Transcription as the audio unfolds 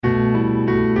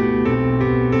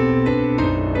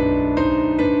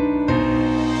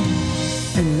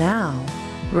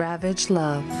much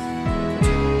love.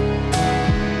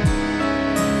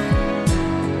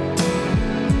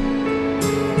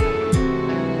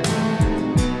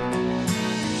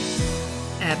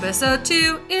 Episode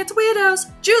 2, it's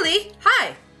Weirdos. Julie,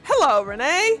 hi. Hello,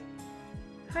 Renee.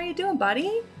 How you doing,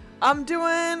 buddy? I'm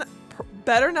doing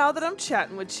better now that I'm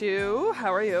chatting with you.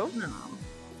 How are you? Oh,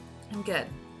 I'm good.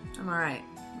 I'm all right.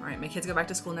 All right, my kids go back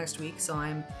to school next week, so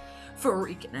I'm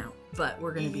freaking out, but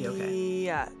we're going to be okay.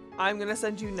 Yeah, I'm going to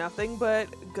send you nothing but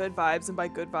good vibes, and by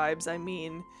good vibes, I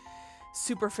mean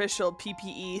superficial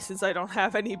PPE, since I don't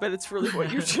have any, but it's really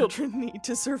what your children need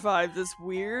to survive this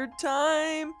weird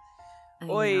time. I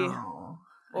Oi. know.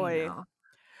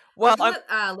 Well,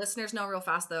 what listeners know real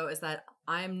fast, though, is that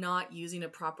I'm not using a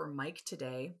proper mic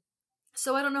today,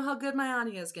 so I don't know how good my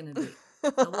audio is going to be.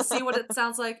 So we'll see what it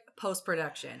sounds like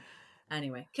post-production.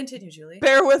 Anyway, continue, Julie.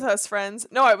 Bear with us, friends.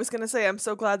 No, I was going to say, I'm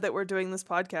so glad that we're doing this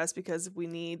podcast because we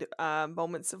need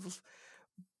moments of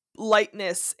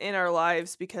lightness in our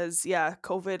lives because, yeah,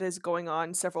 COVID is going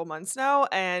on several months now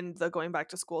and the going back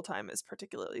to school time is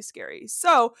particularly scary.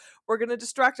 So we're going to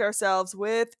distract ourselves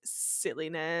with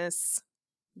silliness.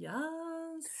 Yes.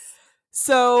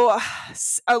 So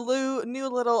a new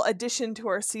little addition to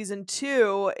our season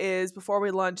 2 is, before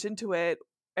we launch into it,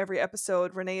 every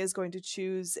episode Renee is going to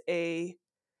choose a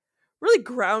really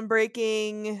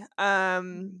groundbreaking,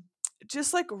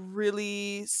 just like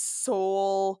really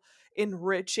soul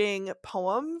enriching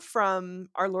poem from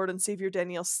our Lord and Savior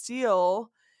Danielle Steele.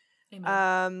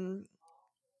 Amen.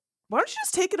 Why don't you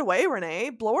just take it away, Renee?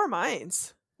 Blow our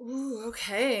minds. Ooh,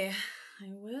 okay. I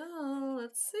will.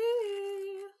 Let's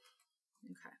see.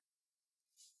 Okay.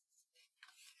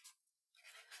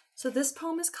 So this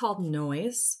poem is called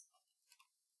Noise.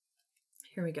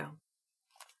 Here we go.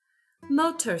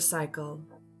 Motorcycle,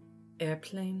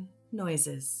 airplane,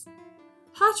 noises.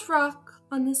 Hot rock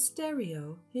on the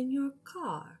stereo in your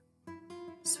car.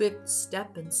 Swift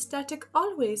step and static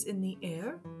always in the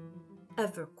air.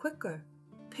 Ever quicker,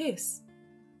 pace,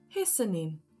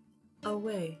 hastening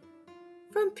away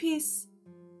from peace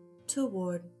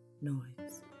toward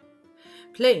noise.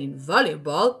 Playing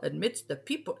volleyball amidst the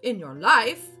people in your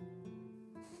life.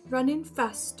 Running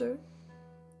faster,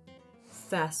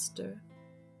 faster,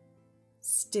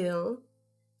 still,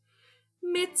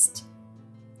 midst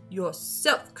your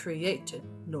self-created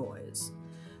noise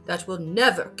that will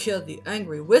never kill the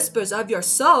angry whispers of your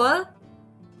soul.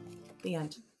 The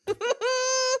end.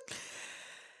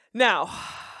 Now,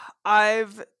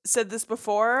 I've said this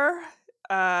before,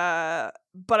 but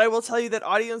I will tell you that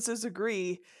audiences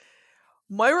agree.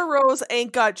 Moira Rose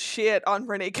ain't got shit on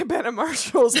Renee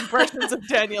Cabana-Marshall's impressions of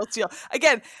Danielle Steele.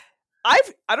 Again, I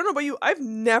don't know about you, I've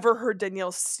never heard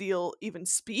Danielle Steele even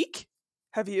speak.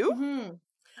 Have you? Mm-hmm.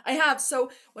 I have.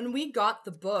 So when we got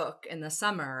the book in the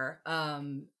summer,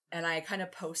 and I kind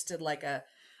of posted like a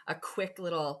quick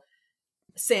little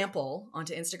sample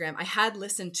onto Instagram, I had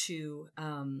listened to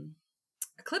a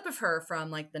clip of her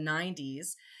from like the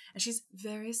 90s, and she's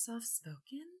very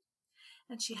soft-spoken,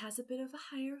 and she has a bit of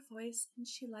a higher voice, and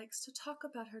she likes to talk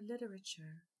about her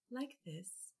literature like this,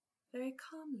 very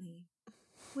calmly,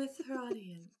 with her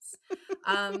audience.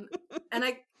 And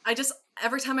I just,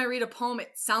 every time I read a poem,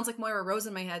 it sounds like Moira Rose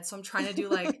in my head, so I'm trying to do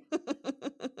like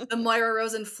the Moira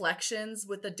Rose inflections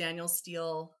with the Danielle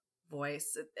Steele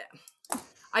voice.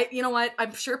 You know what?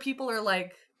 I'm sure people are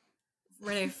like,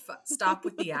 Renee, stop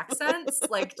with the accents.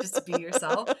 Like, just be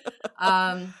yourself.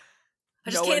 I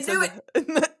just can't do it.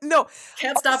 No.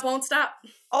 Can't stop, won't stop.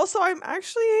 Also, I'm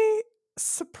actually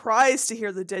surprised to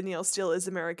hear that Danielle Steele is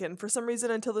American. For some reason,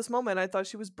 until this moment, I thought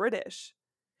she was British.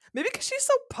 Maybe because she's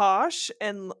so posh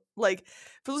and, like,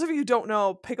 for those of you who don't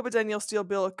know, pick up a Danielle Steele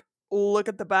book, look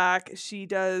at the back. She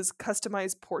does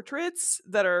customized portraits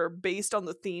that are based on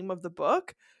the theme of the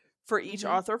book for each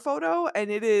author photo, and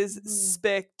it is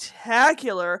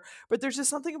spectacular. But there's just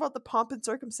something about the pomp and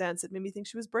circumstance that made me think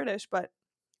she was British, but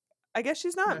I guess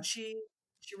she's not. No, she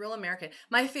real American.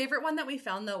 My favorite one that we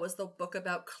found, though, was the book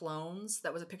about clones.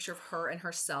 That was a picture of her and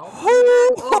herself.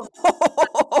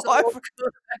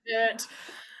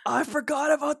 I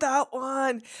forgot about that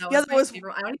one. That was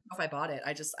favorite. I don't even know if I bought it.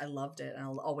 I loved it, and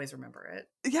I'll always remember it.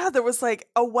 Yeah, there was like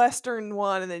a Western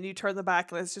one, and then you turn the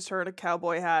back, and it's just her in a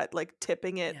cowboy hat, like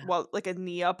tipping it while like a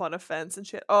knee up on a fence and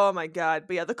shit. Oh my god!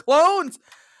 But yeah, the clones.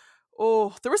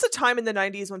 Oh, there was a time in the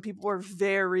 90s when people were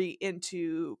very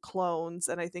into clones,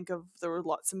 and I think there were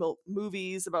lots of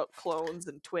movies about clones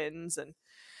and twins and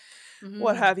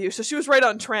what have you. So she was right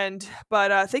on trend.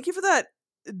 But thank you for that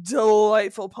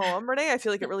delightful poem, Renee. I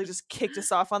feel like it really just kicked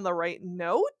us off on the right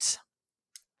note.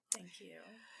 Thank you.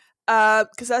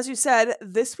 Because as you said,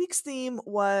 this week's theme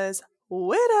was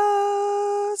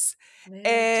widows. Widow.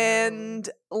 And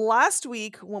last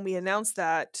week when we announced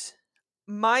that,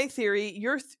 my theory,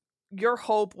 your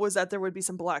hope was that there would be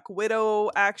some Black Widow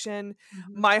action.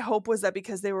 Mhm. My hope was that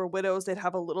because they were widows, they'd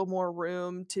have a little more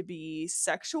room to be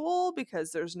sexual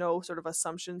because there's no sort of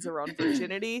assumptions around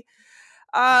virginity.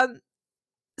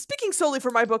 Speaking solely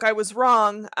for my book, I was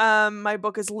wrong. My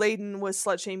book is laden with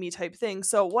slut-shamey type things.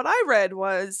 So what I read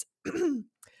was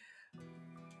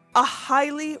A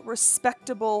Highly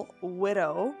Respectable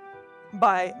Widow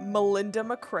by Melinda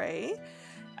McCrae.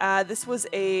 This was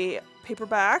a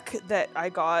paperback that I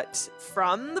got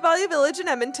from the Value Village in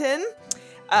Edmonton.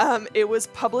 It was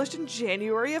published in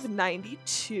January of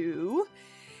 92.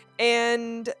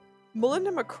 And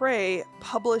Melinda McCrae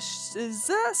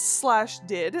publishes /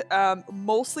 did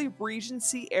mostly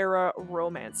Regency era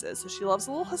romances. So she loves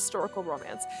a little historical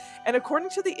romance. And according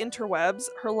to the interwebs,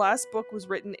 her last book was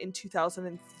written in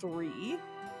 2003.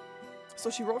 So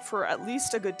she wrote for at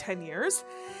least a good 10 years.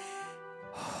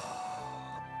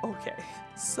 Okay,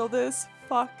 so this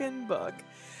fucking book.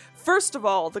 First of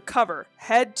all, the cover.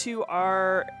 Head to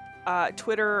our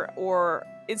Twitter or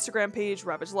Instagram page,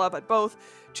 Ravage Love at both,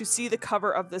 to see the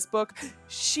cover of this book.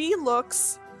 She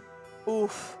looks,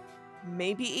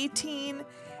 maybe 18,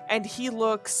 and he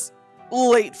looks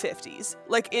late 50s.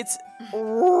 Like, it's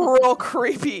real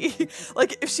creepy.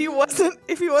 Like, if he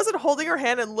wasn't holding her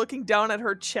hand and looking down at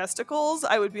her chesticles,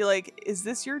 I would be like, is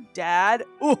this your dad?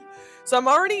 Ooh. So I'm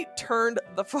already turned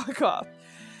the fuck off.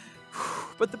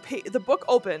 But the book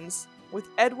opens with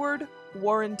Edward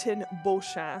Warrenton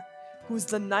Beauchamp, who's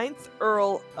the 9th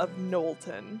Earl of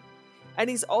Knowlton. And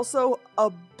he's also a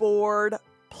board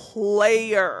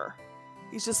player.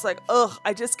 He's just like,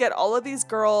 I just get all of these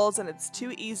girls and it's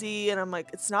too easy. And I'm like,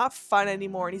 it's not fun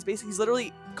anymore. And he's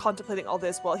literally contemplating all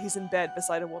this while he's in bed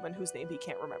beside a woman whose name he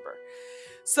can't remember.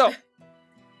 So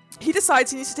he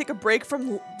decides he needs to take a break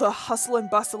from the hustle and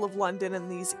bustle of London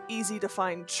and these easy to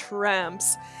find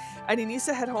tramps. And he needs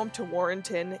to head home to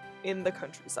Warrenton in the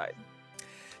countryside.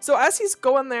 So as he's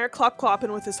going there,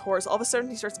 clopping with his horse, all of a sudden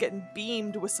he starts getting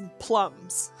beamed with some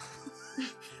plums.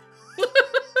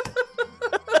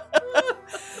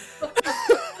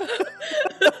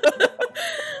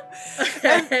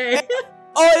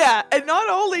 And not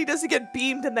only does he get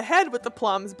beamed in the head with the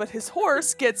plums, but his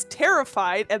horse gets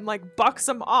terrified and like bucks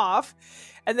him off.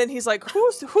 And then he's like,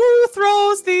 who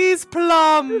throws these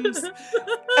plums?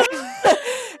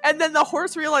 And then the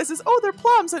horse realizes, they're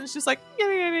plums. And it's just like,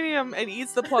 yum, yum, yum, yum, and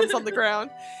eats the plums on the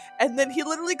ground. And then he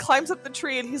literally climbs up the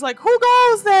tree and he's like, who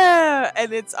goes there?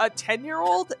 And it's a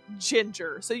 10-year-old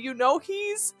Ginger. So you know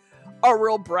he's a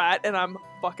real brat, and I'm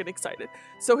fucking excited.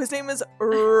 So his name is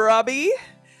Robbie.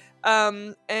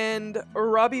 And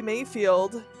Robbie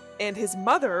Mayfield and his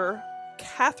mother,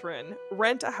 Catherine,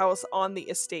 rent a house on the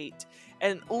estate.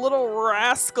 And little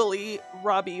rascally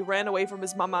Robbie ran away from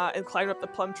his mama and climbed up the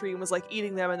plum tree and was like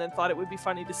eating them, and then thought it would be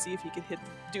funny to see if he could hit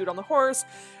the dude on the horse.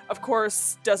 Of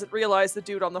course, doesn't realize the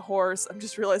dude on the horse. I'm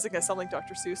just realizing I sound like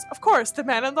Dr. Seuss. Of course, the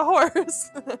man on the horse.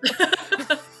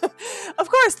 Of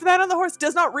course, the man on the horse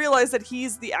does not realize that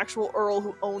he's the actual Earl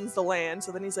who owns the land.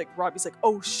 So then Robbie's like,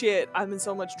 oh shit, I'm in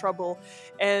so much trouble.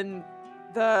 And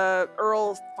the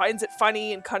Earl finds it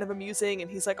funny and kind of amusing, and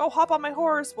he's like, hop on my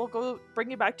horse, we'll go bring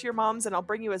you back to your mom's and I'll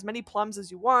bring you as many plums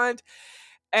as you want.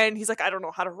 And he's like, I don't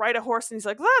know how to ride a horse. And he's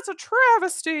like, that's a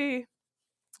travesty.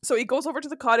 So he goes over to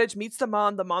the cottage, meets the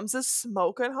mom. The mom's a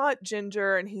smoking hot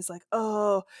ginger, and he's like,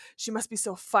 oh, she must be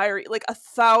so fiery. Like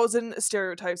 1,000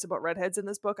 stereotypes about redheads in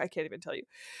this book. I can't even tell you.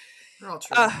 They're all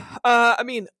true. I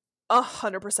mean,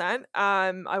 100%.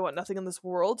 I want nothing in this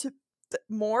world to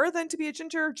more than to be a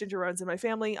ginger. Ginger runs in my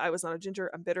family. I was not a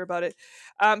ginger. I'm bitter about it.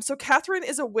 So Catherine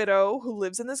is a widow who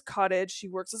lives in this cottage. She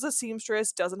works as a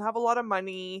seamstress, doesn't have a lot of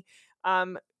money.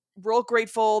 Real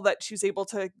grateful that she's able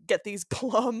to get these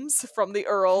plums from the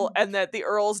Earl, and that the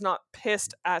Earl's not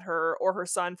pissed at her or her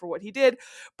son for what he did.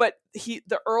 But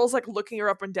the Earl's like looking her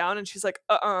up and down, and she's like,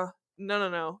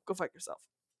 no, go fuck yourself.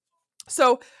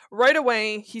 So right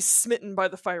away, he's smitten by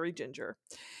the fiery ginger.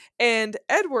 And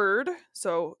Edward,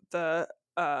 so the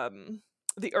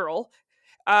Earl,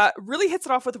 really hits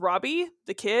it off with Robbie,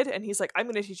 the kid, and he's like, I'm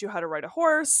going to teach you how to ride a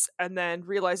horse, and then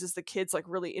realizes the kid's like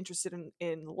really interested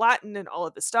in Latin and all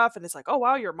of this stuff, and it's like, oh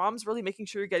wow, your mom's really making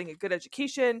sure you're getting a good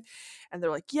education. And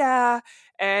they're like, yeah.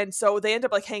 And so they end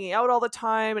up like hanging out all the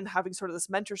time and having sort of this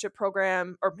mentorship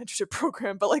program,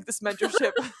 but like this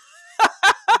mentorship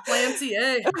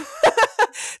YMCA.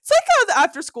 It's like the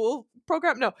after school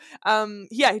program. No.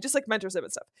 He just like mentors him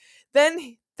and stuff.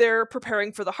 Then they're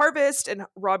preparing for the harvest, and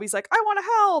Robbie's like, I want to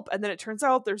help. And then it turns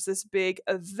out there's this big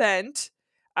event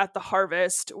at the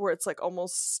harvest where it's like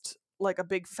almost like a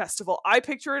big festival. I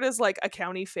picture it as like a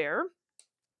county fair.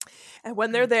 And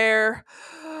when they're there,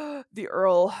 the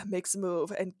Earl makes a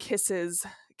move and kisses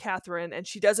Catherine, and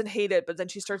she doesn't hate it, but then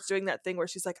she starts doing that thing where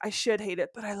she's like, I should hate it,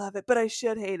 but I love it, but I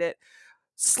should hate it.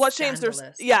 Slut shames her,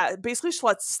 Scandalous. yeah, basically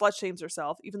slut shames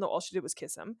herself, even though all she did was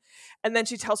kiss him. And then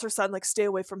she tells her son, like, stay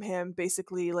away from him,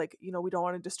 basically, like, you know, we don't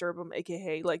want to disturb him,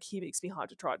 aka like he makes me hot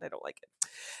to trot and I don't like it.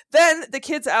 Then the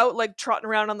kid's out like trotting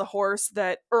around on the horse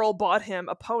that Earl bought him,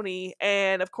 a pony,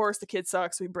 and of course the kid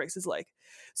sucks, so he breaks his leg.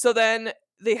 So then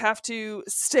they have to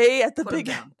stay at the Put him big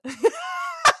down.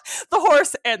 the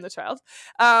horse and the child.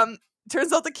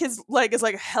 Turns out the kid's leg is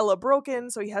like hella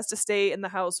broken, so he has to stay in the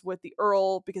house with the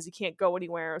Earl because he can't go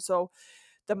anywhere. So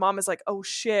the mom is like, oh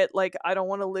shit, like I don't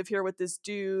want to live here with this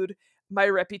dude, my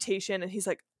reputation. And he's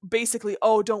like, basically,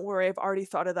 oh, don't worry, I've already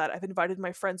thought of that. I've invited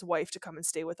my friend's wife to come and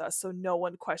stay with us, so no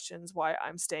one questions why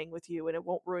I'm staying with you, and it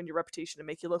won't ruin your reputation and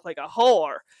make you look like a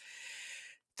whore.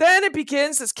 Then it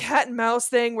begins this cat and mouse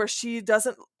thing where she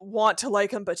doesn't want to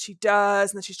like him, but she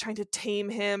does. And then she's trying to tame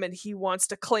him and he wants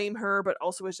to claim her, but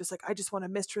also is just like, I just want a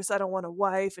mistress. I don't want a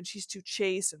wife. And she's too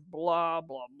chaste and blah,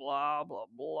 blah, blah, blah,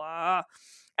 blah.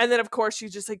 And then, of course, she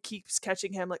just like keeps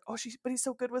catching him like, oh, but he's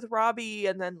so good with Robbie.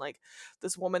 And then like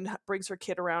this woman brings her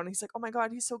kid around and he's like, oh my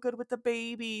God, he's so good with the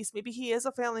babies. Maybe he is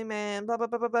a family man, blah, blah,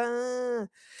 blah, blah, blah.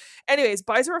 Anyways,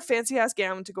 buys her a fancy ass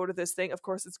gown to go to this thing. Of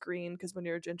course, it's green because when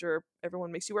you're a ginger,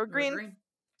 everyone makes you wear green.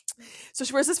 So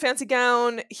she wears this fancy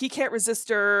gown. He can't resist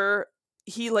her.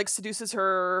 He like seduces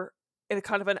her in a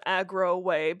kind of an aggro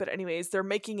way. But anyways, they're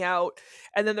making out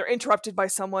and then they're interrupted by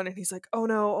someone and he's like, oh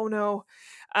no, oh no.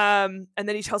 And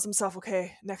then he tells himself,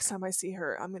 okay, next time I see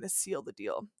her, I'm going to seal the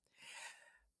deal.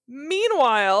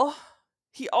 Meanwhile,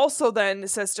 he also then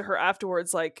says to her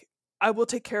afterwards, like, I will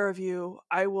take care of you.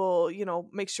 I will, you know,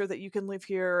 make sure that you can live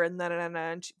here and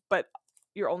then, but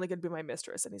you're only going to be my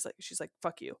mistress. And she's like,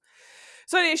 fuck you.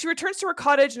 So anyway, she returns to her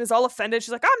cottage and is all offended.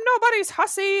 She's like, I'm nobody's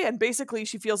hussy. And basically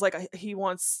she feels like he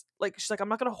wants, like, she's like, I'm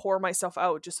not going to whore myself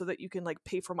out just so that you can like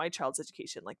pay for my child's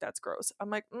education. Like, that's gross. I'm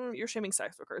like, you're shaming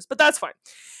sex workers, but that's fine.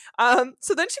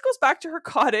 So then she goes back to her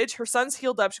cottage. Her son's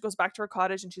healed up. She goes back to her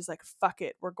cottage and she's like, fuck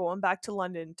it. We're going back to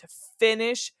London to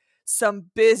finish some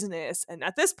business. And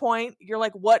at this point, you're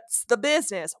like, what's the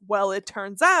business? Well, it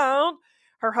turns out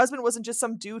her husband wasn't just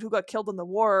some dude who got killed in the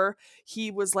war. He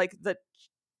was like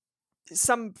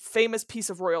some famous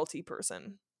piece of royalty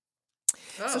person.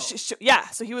 Oh.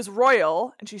 So he was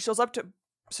royal, and she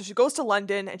goes to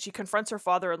London and she confronts her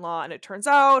father-in-law, and it turns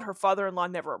out her father-in-law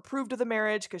never approved of the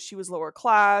marriage because she was lower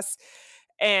class.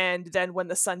 And then when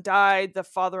the son died, the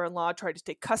father-in-law tried to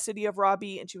take custody of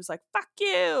Robbie, and she was like, fuck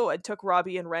you, and took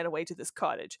Robbie and ran away to this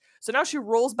cottage. So now she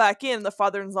rolls back in, and the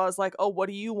father-in-law is like, oh, what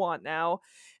do you want now?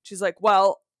 She's like,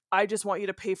 well, I just want you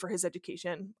to pay for his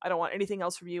education. I don't want anything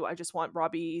else from you. I just want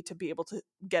Robbie to be able to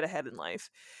get ahead in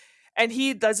life. And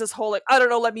he does this whole, like, I don't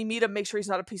know, let me meet him, make sure he's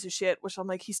not a piece of shit, which I'm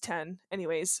like, he's 10.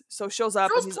 Anyways, so shows up.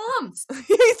 Throws plums.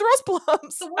 He throws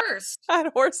plums. The worst.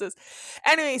 At horses.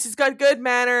 Anyways, he's got good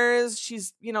manners.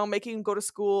 She's, you know, making him go to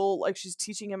school. Like, she's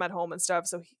teaching him at home and stuff.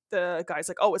 So the guy's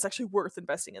like, oh, it's actually worth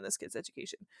investing in this kid's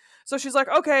education. So she's like,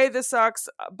 okay, this sucks,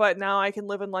 but now I can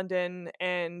live in London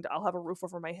and I'll have a roof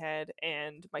over my head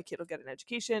and my kid will get an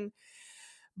education.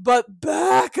 But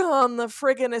back on the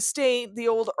friggin' estate, the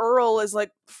old Earl is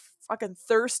like fucking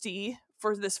thirsty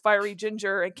for this fiery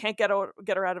ginger and can't get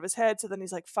her out of his head. So then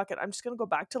he's like, fuck it, I'm just gonna go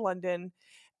back to London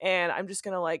and I'm just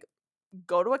gonna like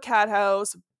go to a cat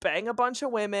house, bang a bunch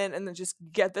of women, and then just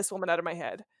get this woman out of my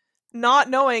head. Not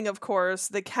knowing, of course,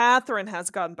 that Catherine has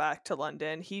gone back to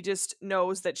London. He just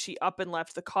knows that she up and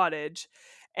left the cottage.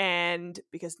 And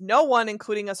because no one,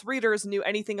 including us readers, knew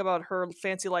anything about her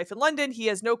fancy life in London, he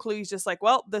has no clue. He's just like,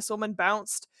 well, this woman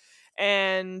bounced,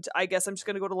 and I guess I'm just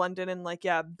gonna go to London and like,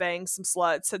 yeah, bang some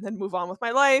sluts and then move on with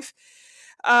my life.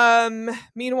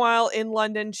 Meanwhile, in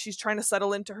London, she's trying to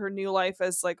settle into her new life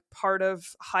as like part of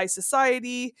high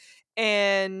society.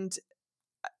 And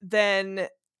then,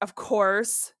 of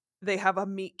course, they have a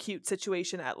meet cute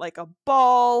situation at like a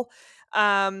ball.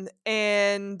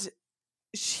 And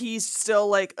she's still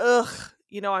like, ugh,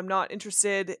 you know, I'm not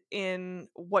interested in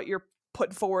what you're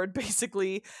putting forward.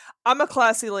 Basically, I'm a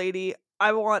classy lady.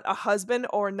 I want a husband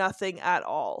or nothing at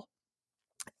all.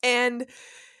 And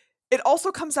it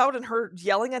also comes out in her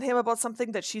yelling at him about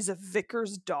something, that she's a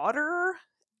vicar's daughter.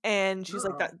 And she's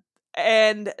like that.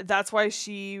 And that's why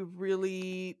she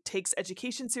really takes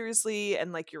education seriously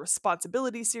and like your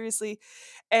responsibility seriously.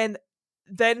 And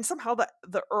then somehow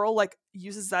the Earl like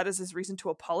uses that as his reason to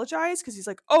apologize, because he's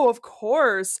like, oh, of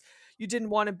course you didn't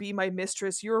want to be my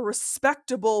mistress. You're a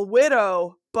respectable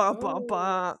widow. Bah, bah,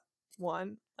 bah.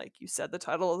 One. Like you said, the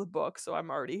title of the book, so I'm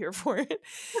already here for it.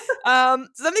 So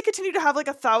then they continue to have like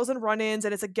 1,000 run-ins,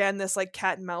 and it's again this like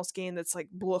cat and mouse game that's like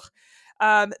blech.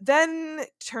 Then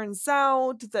turns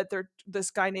out that this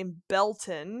guy named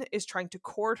Belton is trying to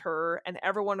court her, and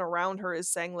everyone around her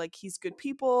is saying like he's good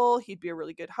people, he'd be a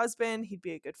really good husband, he'd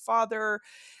be a good father,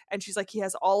 and she's like, he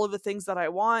has all of the things that I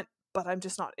want, but I'm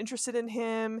just not interested in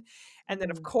him. And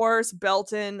then of course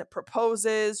Belton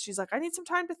proposes. She's like, I need some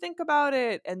time to think about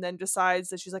it, and then decides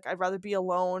that she's like, I'd rather be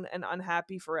alone and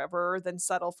unhappy forever than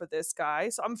settle for this guy.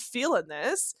 So I'm feeling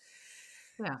this.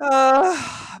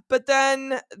 But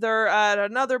then they're at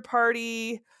another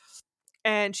party,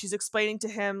 and she's explaining to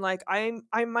him like, I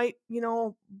might,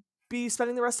 be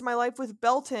spending the rest of my life with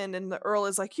Belton, and the Earl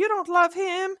is like, you don't love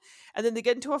him. And then they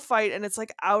get into a fight, and it's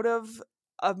like out of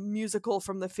a musical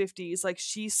from the 50s. Like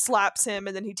she slaps him,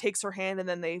 and then he takes her hand, and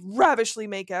then they ravishly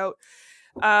make out.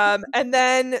 And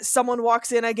then someone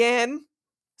walks in again,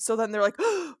 so then they're like,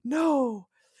 oh, no.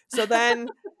 So then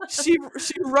she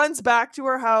runs back to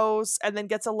her house and then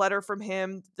gets a letter from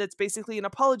him that's basically an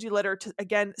apology letter to,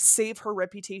 again, save her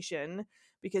reputation,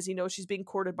 because he knows she's being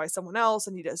courted by someone else,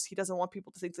 and he doesn't want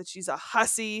people to think that she's a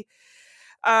hussy.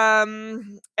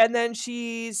 And then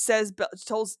she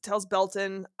tells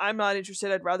Belton, I'm not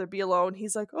interested, I'd rather be alone.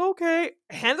 He's like, okay,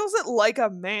 handles it like a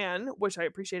man, which I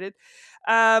appreciated.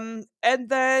 And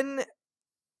then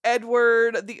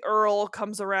Edward, the Earl,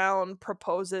 comes around,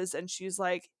 proposes, and she's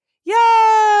like,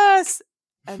 yes!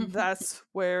 And that's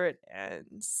where it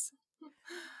ends.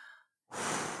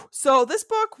 So this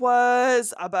book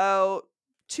was about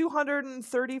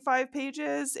 235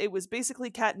 pages. It was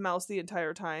basically cat and mouse the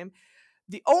entire time.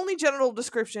 The only general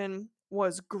description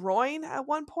was groin at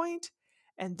one point,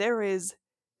 and there is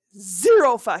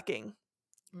zero fucking.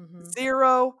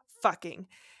 Zero fucking.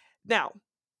 Now,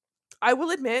 I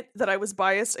will admit that I was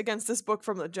biased against this book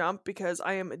from the jump, because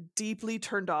I am deeply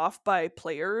turned off by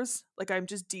players. Like, I'm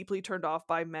just deeply turned off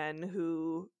by men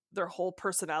who their whole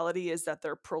personality is that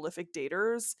they're prolific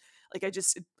daters. Like,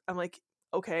 I'm like,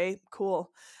 okay,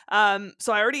 cool.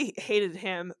 So I already hated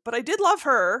him, but I did love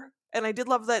her. And I did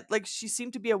love that, like, she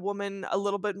seemed to be a woman a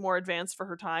little bit more advanced for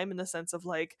her time, in the sense of,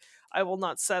 like, I will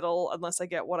not settle unless I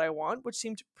get what I want, which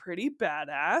seemed pretty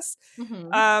badass.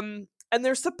 And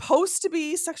there's supposed to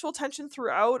be sexual tension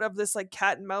throughout of this, like,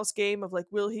 cat and mouse game of, like,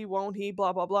 will he, won't he,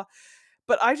 blah, blah, blah.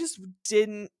 But I just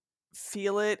didn't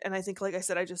feel it. And I think, like I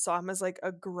said, I just saw him as, like,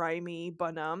 a grimy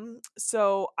bonum.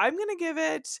 So I'm going to give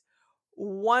it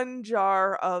 1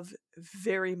 jar of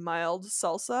very mild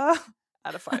salsa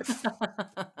out of 5.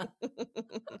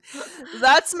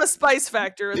 That's my spice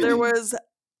factor. There was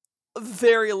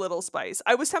very little spice.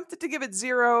 I was tempted to give it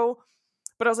 0,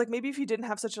 but I was like, maybe if you didn't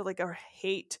have such a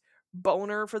hate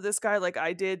boner for this guy like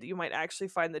I did, you might actually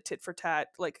find the tit for tat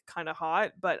like kind of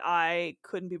hot. But I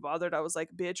couldn't be bothered. I was like,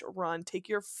 bitch, run, take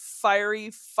your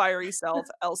fiery self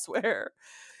elsewhere.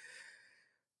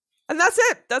 And that's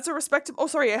it. That's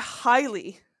a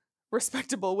highly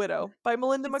respectable widow by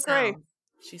Melinda McRae.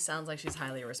 She sounds like she's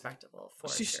highly respectable, for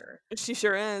sure. She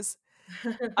sure is.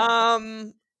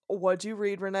 What'd you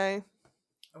read, Renee?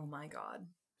 Oh my god.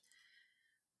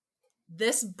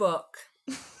 This book,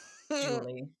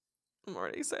 Julie, I'm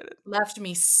already excited. left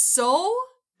me so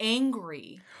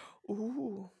angry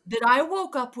that I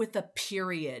woke up with a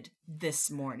period this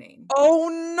morning. Oh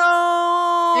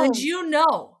no! And you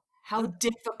know how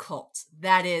difficult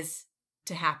that is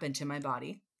to happen to my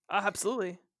body.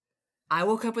 Absolutely. I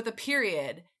woke up with a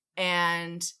period,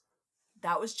 and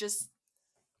that was just,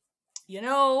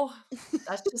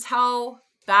 that's just how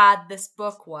bad this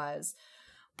book was.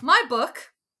 My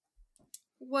book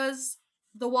was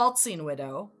The Waltzing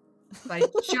Widow by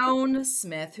Joan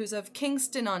Smith, who's of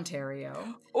Kingston,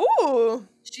 Ontario. Ooh.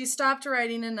 She stopped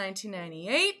writing in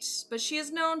 1998, but she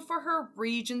is known for her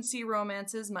Regency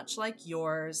romances, much like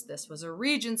yours. This was a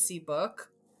Regency book.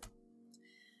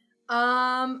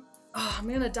 I'm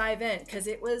gonna dive in because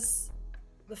it was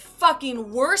the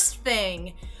fucking worst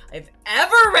thing I've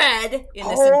ever read in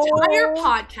this entire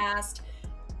podcast.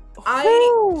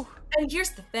 And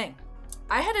here's the thing.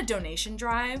 I had a donation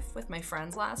drive with my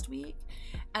friends last week,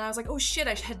 and I was like, oh shit,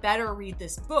 I had better read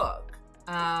this book.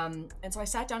 And so I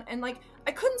sat down, and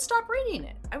I couldn't stop reading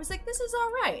it. I was like, this is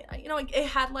all right. It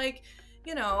had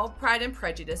Pride and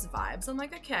Prejudice vibes. I'm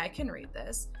like, okay, I can read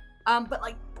this. But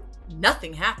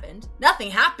nothing happened.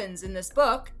 Nothing happens in this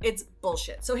book. It's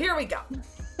bullshit. So here we go.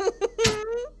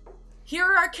 Here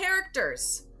are our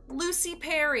characters. Lucy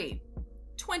Perry,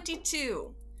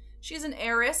 22. She's an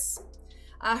heiress.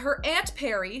 Her Aunt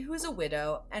Perry, who is a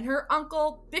widow, and her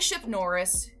uncle, Bishop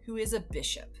Norris, who is a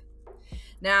bishop.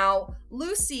 Now,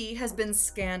 Lucy has been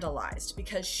scandalized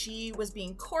because she was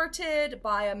being courted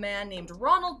by a man named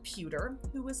Ronald Pewter,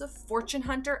 who was a fortune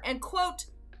hunter and, quote,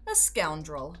 a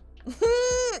scoundrel.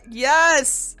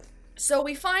 Yes! So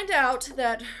we find out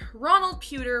that Ronald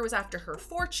Pewter was after her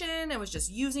fortune and was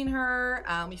just using her.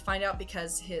 We find out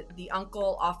because the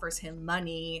uncle offers him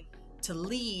money to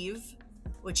leave,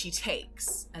 which he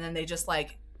takes. And then they just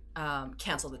like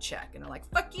cancel the check. And they're like,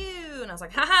 fuck you. And I was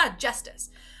like, haha, justice.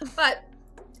 But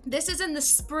this is in the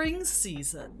spring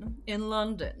season in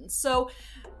London. So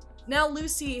now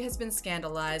Lucy has been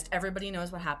scandalized. Everybody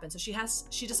knows what happened. So she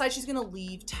decides she's going to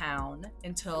leave town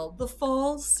until the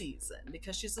fall season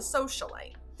because she's a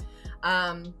socialite.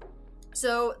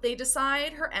 So they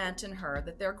decide, her aunt and her,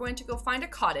 that they're going to go find a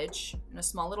cottage in a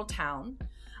small little town.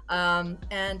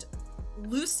 And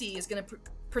Lucy is going to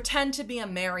pretend to be a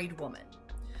married woman.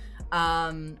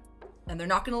 And they're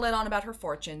not going to let on about her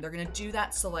fortune. They're going to do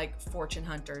that so, like, fortune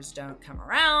hunters don't come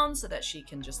around, so that she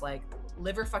can just, like,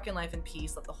 live her fucking life in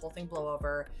peace, let the whole thing blow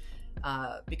over,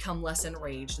 become less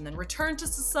enraged, and then return to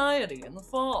society in the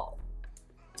fall.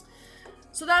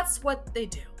 So that's what they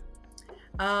do.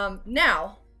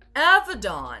 Now,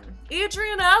 Avedon,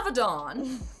 Adrian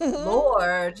Avedon,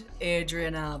 Lord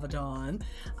Adrian Avedon,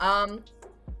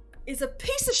 is a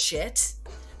piece of shit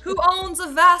who owns a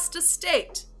vast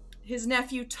estate. His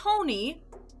nephew, Tony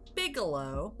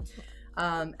Bigelow,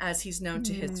 as he's known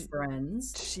to his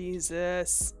friends.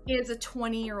 Jesus. He is a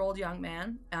 20-year-old young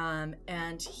man,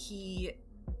 and he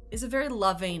is a very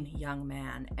loving young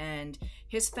man. And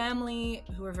his family,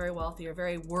 who are very wealthy, are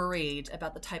very worried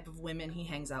about the type of women he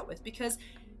hangs out with because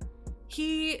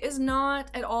he is not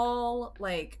at all,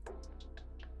 like,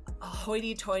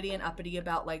 hoity-toity and uppity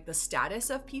about, like, the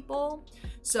status of people.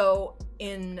 So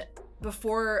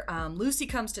before Lucy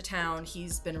comes to town,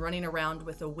 he's been running around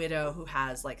with a widow who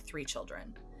has like 3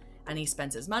 children. And he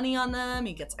spends his money on them.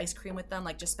 He gets ice cream with them,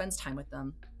 like just spends time with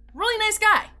them. Really nice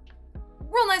guy.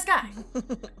 Real nice guy.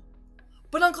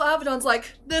 But Uncle Avedon's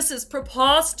like, this is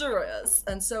preposterous.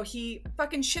 And so he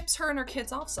fucking ships her and her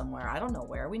kids off somewhere. I don't know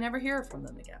where. We never hear from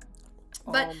them again.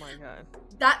 But oh my God.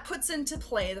 That puts into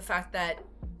play the fact that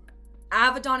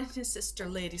Avedon and his sister,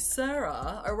 Lady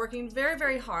Sarah, are working very,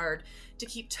 very hard to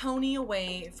keep Tony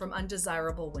away from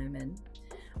undesirable women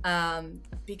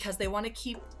because they want to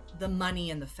keep the money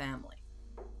in the family.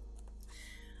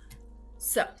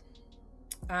 So,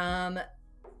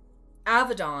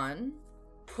 Avedon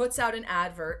puts out an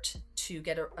advert to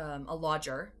get a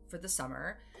lodger for the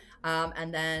summer,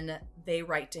 and then they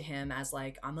write to him as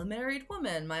like, I'm a married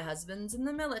woman, my husband's in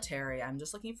the military, I'm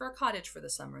just looking for a cottage for the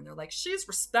summer. And they're like, she's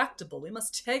respectable, we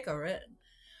must take her in.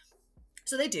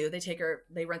 So they do,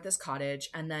 they rent this cottage,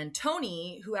 and then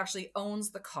Tony, who actually owns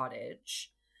the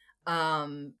cottage,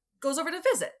 goes over to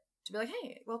visit, to be like,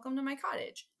 hey, welcome to my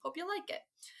cottage, hope you like it.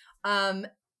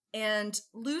 And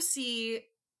Lucy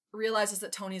realizes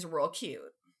that Tony's real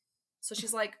cute. So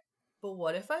she's like, but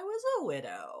what if I was a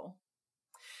widow?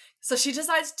 So she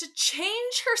decides to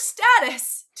change her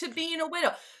status to being a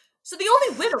widow. So the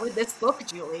only widow in this book,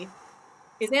 Julie,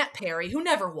 is Aunt Perry, who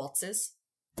never waltzes.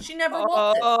 She never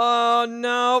waltzes. Oh,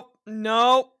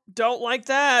 no, don't like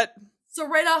that. So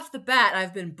right off the bat,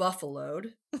 I've been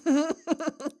buffaloed.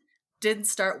 Didn't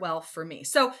start well for me.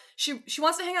 So she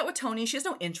wants to hang out with Tony. She has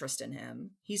no interest in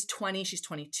him. He's 20, she's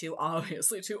 22,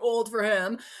 obviously too old for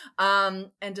him.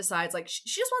 And decides like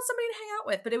she just wants somebody to hang out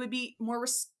with, but it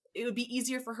would be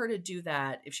easier for her to do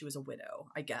that if she was a widow,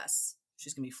 I guess.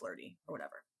 She's gonna be flirty or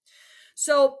whatever.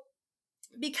 So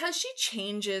because she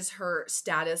changes her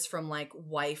status from like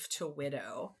wife to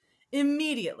widow,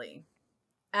 immediately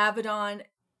Avedon's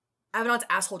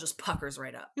asshole just puckers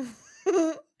right up.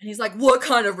 And he's like, what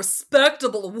kind of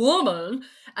respectable woman?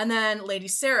 And then Lady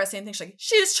Sarah, same thing. She's like,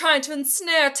 she's trying to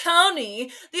ensnare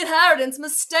Tony. The inheritance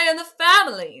must stay in the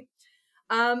family.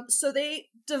 So they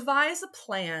devise a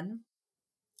plan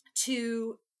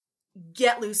to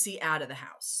get Lucy out of the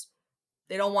house.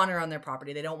 They don't want her on their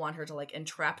property. They don't want her to like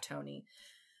entrap Tony.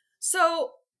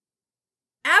 So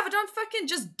Avedon fucking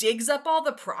just digs up all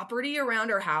the property around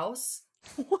her house.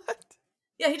 What?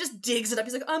 Yeah, he just digs it up.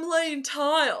 He's like, I'm laying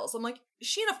tiles. I'm like, is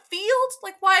she in a field?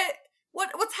 Like, why?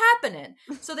 What's happening?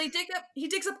 So he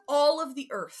digs up all of the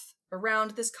earth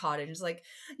around this cottage. He's like,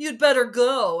 you'd better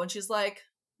go. And she's like,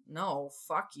 no,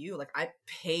 fuck you. Like, I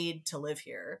paid to live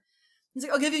here. He's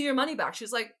like, I'll give you your money back.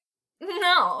 She's like,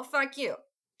 no, fuck you.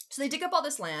 So they dig up all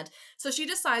this land. So she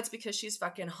decides, because she's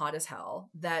fucking hot as hell,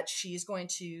 that she's going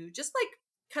to just like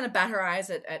kind of bat her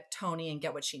eyes at Tony and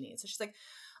get what she needs. So she's like,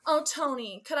 oh,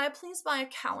 Tony, could I please buy a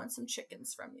cow and some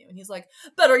chickens from you? And he's like,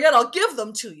 better yet, I'll give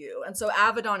them to you. And so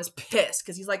Avedon is pissed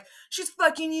because he's like, she's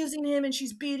fucking using him and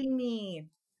she's beating me.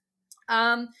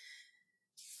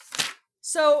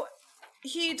 So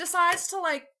he decides to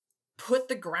like put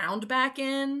the ground back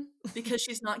in because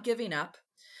she's not giving up.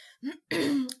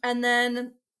 And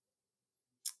then,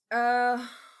 oh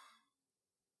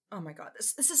my God,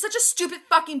 this is such a stupid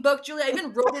fucking book, Julie. I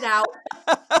even wrote it out.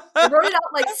 I wrote it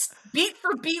out like beat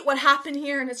for beat what happened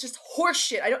here, and it's just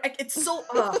horseshit. It's so,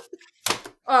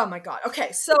 oh my God.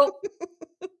 Okay, so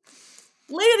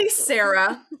Lady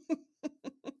Sarah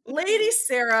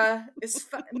is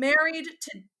married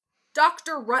to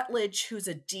Dr. Rutledge, who's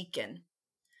a deacon.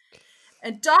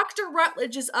 And Dr.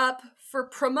 Rutledge is up for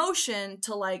promotion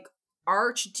to like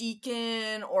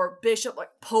archdeacon or bishop, like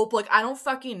pope, like I don't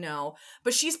fucking know.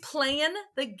 But she's playing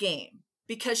the game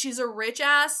because she's a rich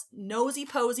ass, nosy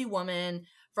posy woman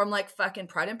from like fucking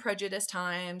Pride and Prejudice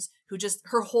times who just,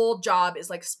 her whole job is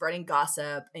like spreading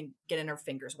gossip and getting her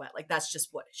fingers wet. Like that's just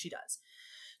what she does.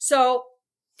 So,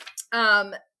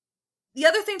 the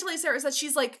other thing to Lady Sarah is that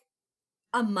she's like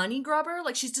a money grubber.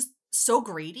 Like she's just so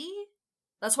greedy.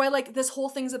 That's why, like, this whole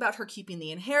thing's about her keeping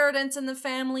the inheritance in the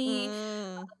family.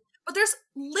 But there's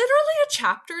literally a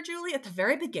chapter, Julie, at the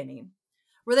very beginning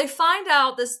where they find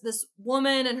out this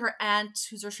woman and her aunt,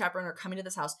 who's her chaperone, are coming to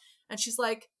this house. And she's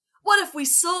like, what if we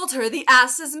sold her the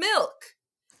ass's milk?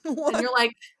 What? And you're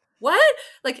like, what?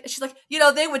 Like, she's like,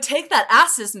 they would take that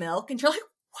ass's milk. And you're like,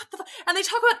 what the fuck? And they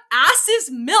talk about ass's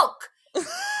milk for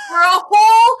a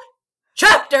whole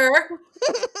chapter.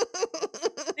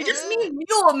 They just mean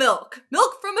mule milk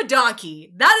from a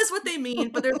donkey. That is what they mean,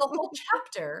 but there's a whole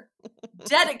chapter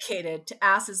dedicated to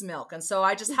ass's milk. And so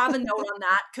I just have a note on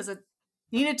that because it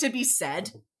needed to be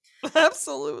said.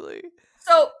 Absolutely.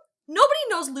 So nobody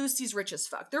knows Lucy's rich as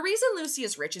fuck. The reason Lucy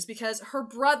is rich is because her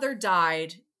brother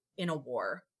died in a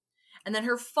war, and then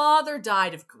her father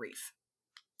died of grief.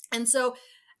 And so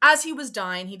as he was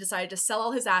dying, he decided to sell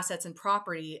all his assets and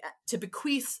property to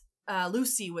bequeath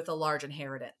Lucy with a large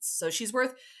inheritance. So she's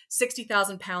worth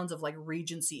 60,000 pounds of like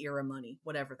Regency era money,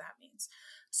 whatever that means.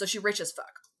 So she's rich as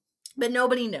fuck. But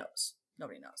nobody knows.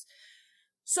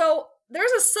 So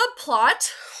there's a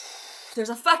subplot. There's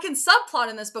a fucking subplot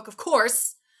in this book, of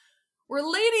course, where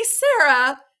Lady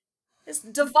Sarah is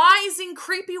devising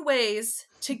creepy ways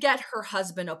to get her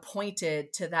husband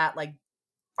appointed to that like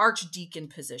archdeacon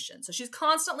position. So she's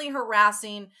constantly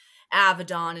harassing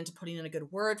Avedon into putting in a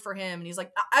good word for him. And he's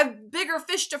like, I've bigger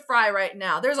fish to fry right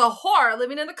now. There's a whore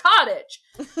living in the cottage.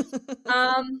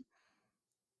 Oh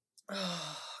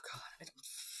God. I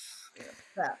don't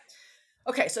that.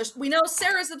 Okay, so we know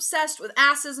Sarah's obsessed with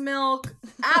ass's milk.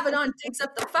 Avedon digs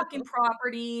up the fucking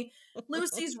property.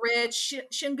 Lucy's rich.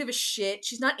 She doesn't give a shit.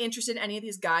 She's not interested in any of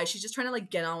these guys. She's just trying to like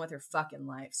get on with her fucking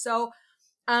life. So,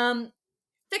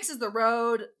 fixes the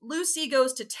road. Lucy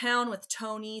goes to town with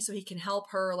Tony so he can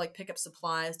help her like pick up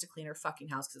supplies to clean her fucking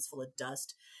house because it's full of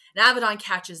dust. And Avedon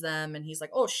catches them and he's like,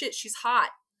 oh shit, she's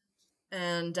hot.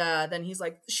 And then he's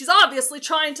like, she's obviously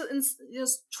trying to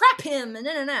trap him and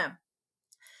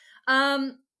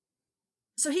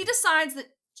so he decides that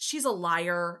she's a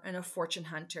liar and a fortune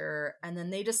hunter. And then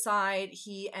they decide,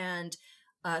 he and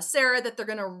Sarah, that they're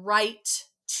going to write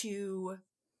to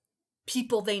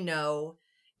people they know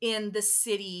in the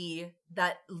city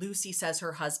that Lucy says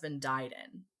her husband died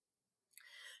in.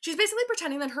 She's basically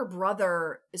pretending that her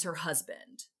brother is her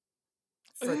husband.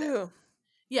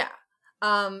 Yeah.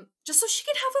 Just so she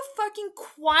can have a fucking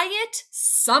quiet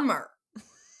summer.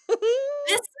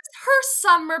 This is her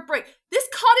summer break. This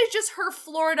cottage is her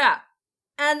Florida.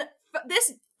 And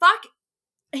this fuck,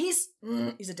 he's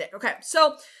a dick. Okay,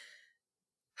 so,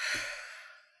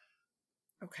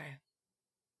 okay.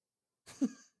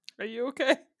 Are you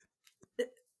okay?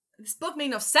 This book made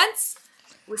no sense.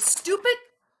 It was stupid.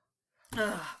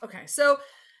 Okay, so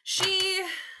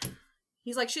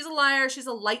he's like, she's a liar. She's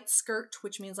a light skirt,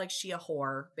 which means like she a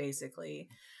whore, basically.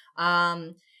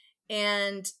 And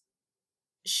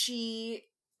she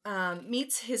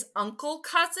meets his uncle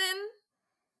cousin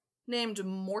named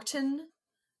Morton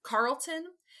Carlton.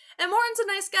 And Morton's a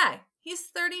nice guy. He's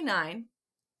 39.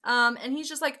 And he's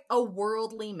just like a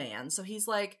worldly man. So he's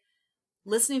like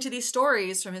listening to these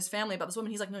stories from his family about this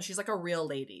woman. He's like, no, she's like a real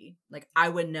lady. Like, I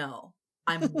would know.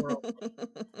 I'm worldly.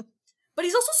 But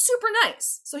he's also super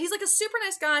nice. So he's like a super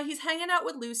nice guy. He's hanging out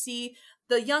with Lucy.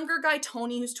 The younger guy,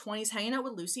 Tony, who's 20, is hanging out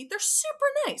with Lucy. They're super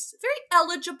nice. Very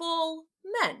eligible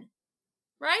men.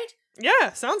 Right?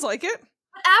 Yeah, sounds like it.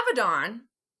 But Avedon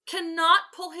cannot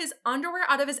pull his underwear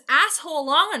out of his asshole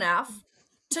long enough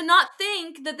to not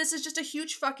think that this is just a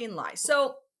huge fucking lie.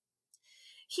 So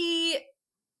he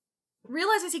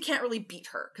realizes he can't really beat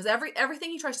her because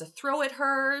everything he tries to throw at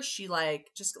her, she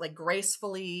like just like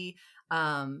gracefully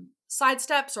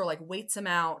sidesteps or like waits him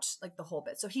out, like the whole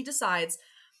bit. So he decides,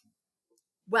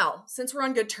 well, since we're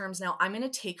on good terms now, I'm going to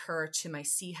take her to my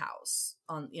sea house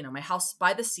on, my house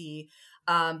by the sea,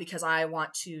 because I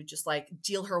want to just like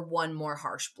deal her one more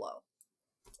harsh blow.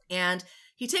 And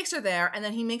he takes her there, and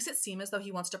then he makes it seem as though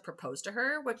he wants to propose to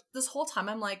her, which this whole time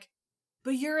I'm like,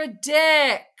 but you're a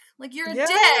dick. Like, you're a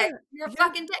dick. You're a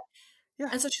fucking dick. Yeah.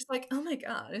 And so she's like, oh my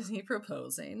God, is he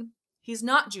proposing? He's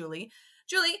not, Julie.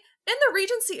 Julie, in the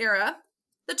Regency era,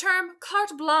 the term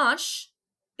carte blanche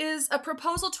is a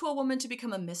proposal to a woman to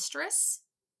become a mistress.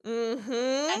 Mm-hmm.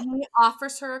 And he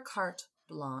offers her a carte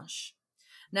blanche.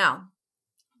 Now,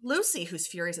 Lucy, who's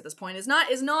furious at this point, is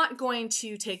not going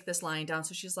to take this lying down.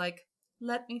 So she's like,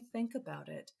 let me think about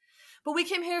it. But we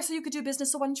came here so you could do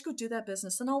business, so why don't you go do that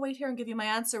business? And I'll wait here and give you my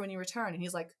answer when you return. And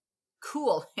he's like,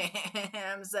 cool.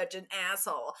 I'm such an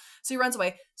asshole. So he runs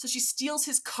away. So she steals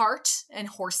his cart and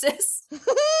horses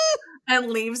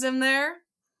and leaves him there.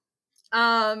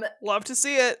 Love to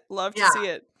see it. Love to see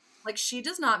it. Like, she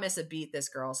does not miss a beat, this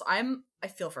girl. So I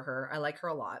feel for her. I like her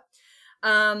a lot.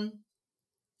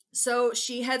 So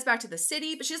she heads back to the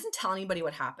city, but she doesn't tell anybody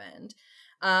what happened.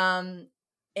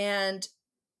 And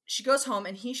she goes home,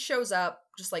 and he shows up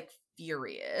just like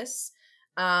furious.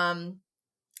 And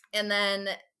then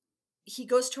he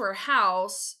goes to her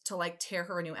house to like tear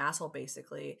her a new asshole,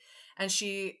 basically. And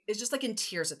she is just like in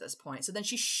tears at this point. So then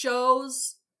she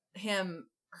shows him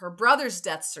her brother's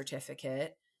death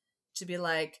certificate to be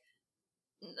like,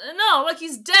 no, like,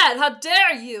 he's dead. How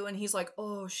dare you? And he's like,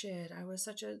 oh shit, I was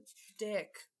such a dick.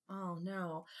 Oh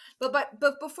no. But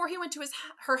before he went to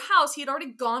her house, he had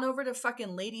already gone over to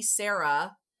fucking Lady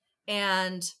Sarah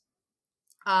and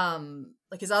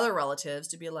like his other relatives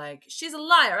to be like, she's a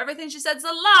liar. Everything she said's a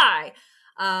lie.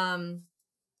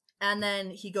 And then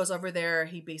he goes over there,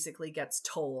 he basically gets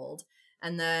told,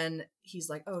 and then he's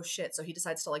like, oh shit. So he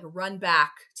decides to like run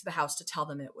back to the house to tell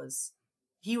them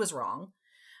he was wrong.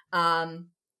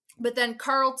 But then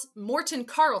Morton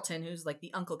Carlton, who's like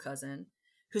the uncle cousin,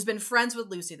 who's been friends with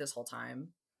Lucy this whole time,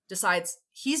 decides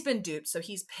he's been duped, so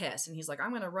he's pissed. And he's like,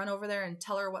 I'm going to run over there and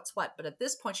tell her what's what. But at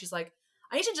this point, she's like,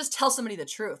 I need to just tell somebody the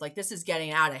truth. Like, this is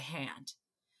getting out of hand.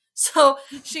 So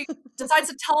she decides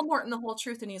to tell Morton the whole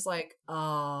truth. And he's like,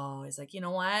 you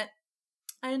know what?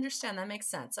 I understand. That makes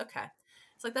sense. Okay.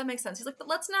 It's like, that makes sense. He's like, but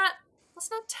let's not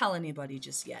tell anybody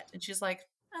just yet. And she's like,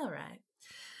 all right.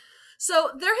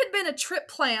 So there had been a trip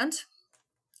planned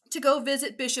to go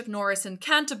visit Bishop Norris in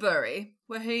Canterbury,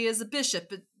 where he is a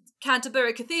bishop at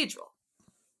Canterbury Cathedral.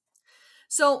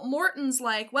 So Morton's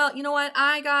like, well, you know what?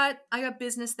 I got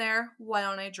business there. Why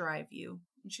don't I drive you?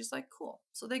 And she's like, cool.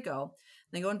 So they go.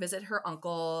 And they go and visit her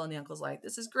uncle, and the uncle's like,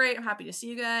 this is great. I'm happy to see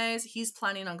you guys. He's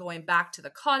planning on going back to the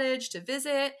cottage to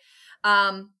visit.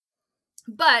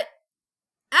 But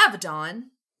Avedon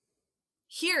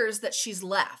hears that she's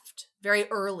left very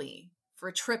early for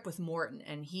a trip with Morton,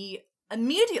 and he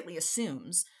immediately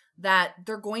assumes that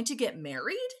they're going to get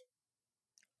married.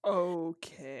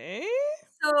 Okay.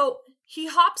 So he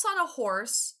hops on a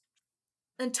horse,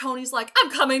 and Tony's like, I'm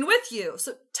coming with you.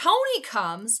 So Tony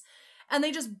comes, and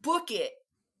they just book it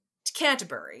to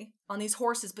Canterbury on these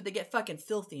horses, but they get fucking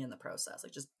filthy in the process,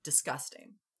 like just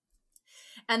disgusting.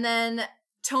 And then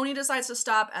Tony decides to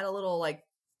stop at a little like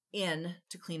inn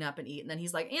to clean up and eat. And then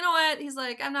he's like, you know what? He's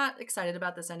like, I'm not excited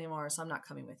about this anymore, so I'm not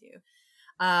coming with you.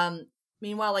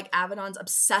 Meanwhile, like, Avedon's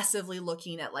obsessively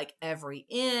looking at like every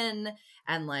inn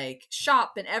and like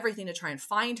shop and everything to try and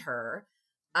find her.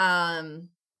 And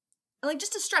like,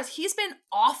 just to stress, he's been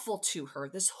awful to her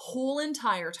this whole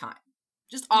entire time.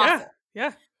 Just awful.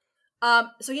 Yeah.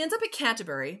 So he ends up at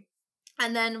Canterbury,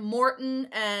 and then Morton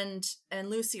and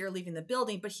Lucy are leaving the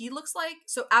building, but he looks like,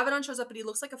 so Avedon shows up, but he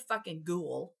looks like a fucking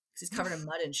ghoul because he's covered in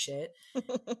mud and shit.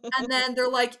 And then they're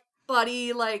like,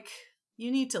 buddy, like, you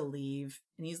need to leave.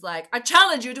 And he's like, I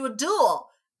challenge you to a duel.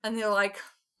 And they're like,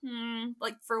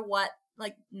 like, for what?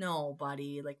 Like, no,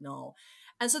 buddy, like, no.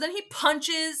 And so then he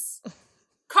punches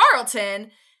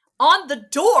Carlton on the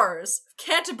doors of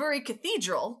Canterbury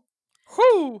Cathedral.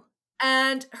 Whoo!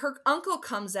 And her uncle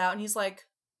comes out, and he's like,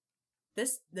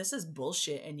 this is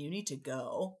bullshit, and you need to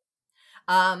go.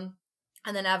 And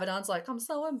then Avedon's like, I'm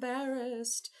so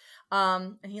embarrassed.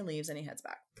 And he leaves, and he heads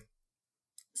back.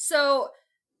 So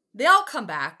they all come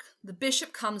back. The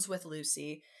bishop comes with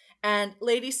Lucy, and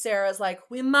Lady Sarah's like,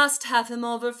 we must have him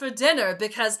over for dinner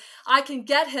because I can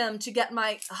get him to get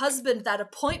my husband that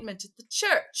appointment at the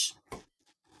church.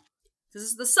 This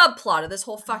is the subplot of this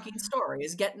whole fucking story,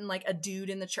 is getting like a dude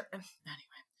in the church.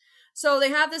 Anyway, so they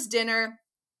have this dinner,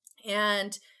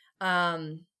 and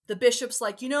The bishop's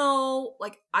like,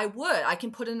 like I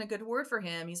can put in a good word for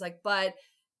him. He's like, but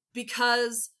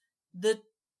because the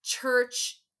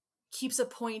church keeps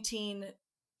appointing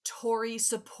Tory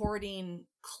supporting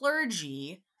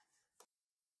clergy,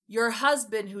 your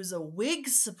husband, who's a Whig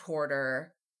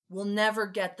supporter, will never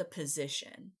get the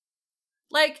position.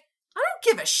 Like, I don't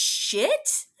give a shit.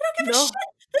 I don't give a shit.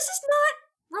 This is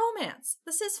not romance.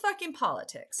 This is fucking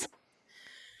politics.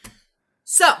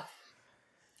 So,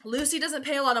 Lucy doesn't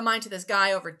pay a lot of mind to this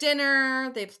guy over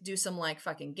dinner. They do some like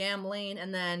fucking gambling,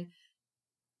 and then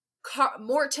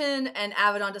Morton and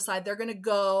Avedon decide they're gonna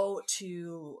go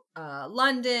to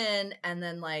London and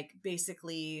then like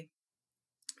basically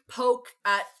poke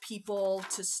at people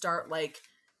to start like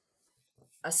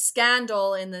a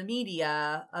scandal in the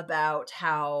media about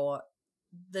how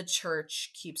the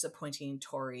church keeps appointing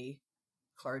Tory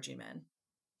clergymen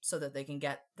so that they can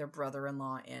get their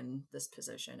brother-in-law in this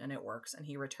position, and it works, and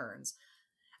he returns.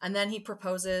 And then he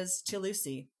proposes to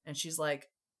Lucy, and she's like,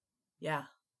 yeah,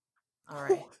 all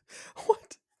right.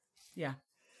 What? Yeah.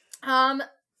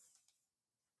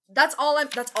 That's all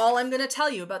I'm going to tell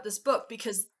you about this book,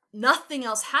 because nothing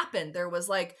else happened. There was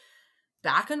like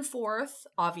back and forth,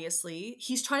 obviously.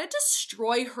 He's trying to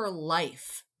destroy her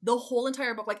life. The whole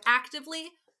entire book, like actively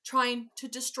trying to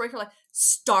destroy her life,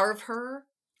 starve her,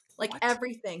 like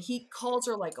everything. He calls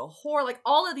her like a whore, like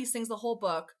all of these things, the whole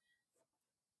book.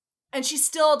 And she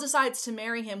still decides to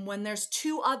marry him when there's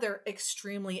two other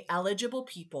extremely eligible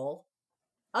people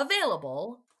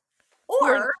available,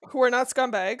 or who are not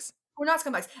scumbags. Who are not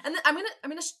scumbags. And then I'm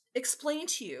gonna explain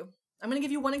to you. I'm gonna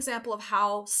give you one example of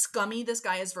how scummy this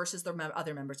guy is versus the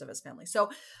other members of his family.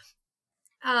 So,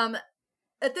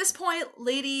 at this point,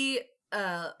 Lucy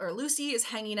is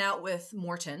hanging out with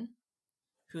Morton,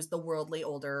 who's the worldly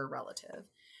older relative,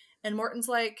 and Morton's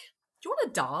like, "Do you want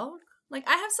a dog? Like,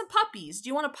 I have some puppies. Do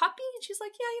you want a puppy?" And she's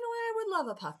like, "Yeah, you know what? I would love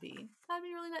a puppy. That'd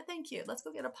be really nice. Thank you. Let's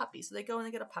go get a puppy." So they go and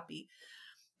they get a puppy.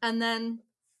 And then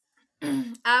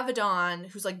Avedon,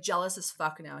 who's like jealous as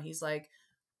fuck now, he's like,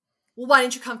 "Well, why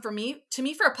didn't you come to me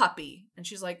for a puppy?" And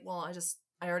she's like, "Well,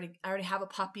 I already have a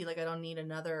puppy. Like, I don't need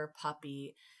another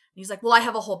puppy." And he's like, "Well, I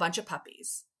have a whole bunch of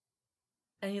puppies."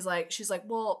 And she's like,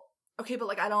 "Well, okay, but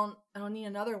like, I don't need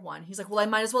another one." He's like, "Well, I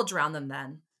might as well drown them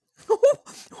then."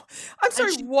 I'm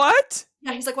sorry, what?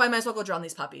 Yeah, he's like, "Well, I might as well go drown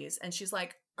these puppies." And she's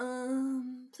like,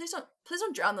 please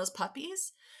don't drown those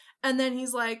puppies." And then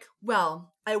he's like,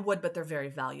 "Well, I would, but they're very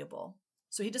valuable."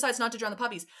 So he decides not to drown the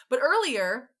puppies. But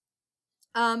earlier,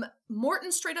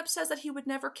 Morton straight up says that he would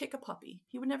never kick a puppy.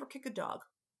 He would never kick a dog.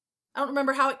 I don't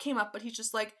remember how it came up, but he's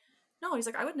just like, no, he's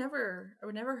like, I would never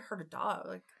hurt a dog.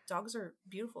 Like, dogs are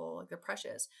beautiful. Like, they're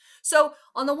precious. So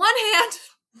on the one hand,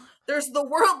 there's the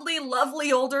worldly,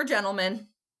 lovely older gentleman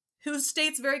who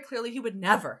states very clearly he would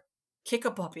never kick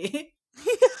a puppy.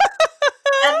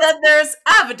 And then there's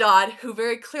Avedon, who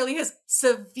very clearly has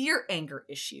severe anger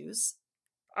issues.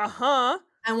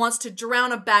 And wants to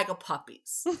drown a bag of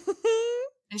puppies.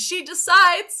 And she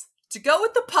decides to go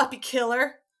with the puppy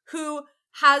killer, who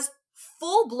has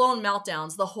full-blown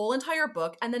meltdowns the whole entire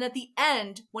book. And then at the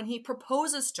end, when he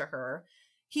proposes to her,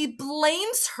 he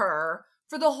blames her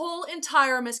for the whole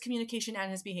entire miscommunication and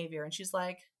his behavior. And she's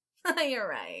like, "You're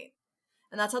right."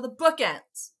 And that's how the book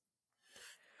ends.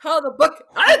 How the book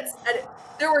ends. And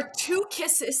there were 2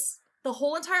 kisses the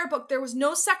whole entire book. There was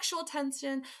no sexual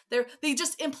tension. They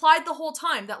just implied the whole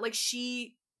time that like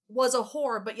she was a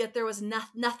whore, but yet there was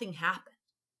nothing happened.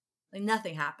 Like,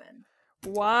 nothing happened.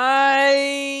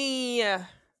 Why?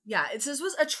 Yeah, this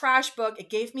was a trash book. It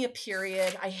gave me a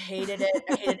period. I hated it.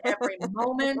 I hated every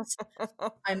moment.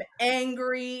 I'm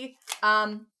angry.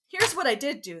 Here's what I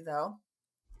did do, though.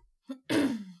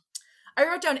 I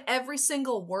wrote down every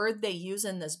single word they use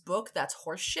in this book that's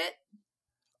horseshit.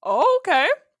 Oh, okay.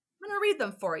 I'm going to read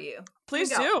them for you.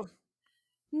 Please do.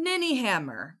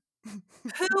 Ninnyhammer.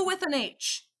 Who with an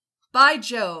H. By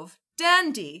Jove.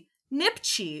 Dandy. Nip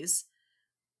cheese.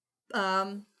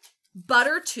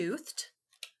 Butter-toothed.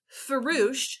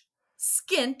 Farouche.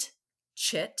 Skint.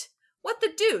 Chit. What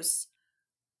the deuce?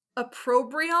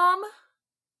 Opprobrium.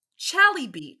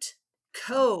 Challybeat.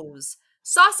 Coes.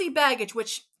 Saucy baggage,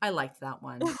 which I liked that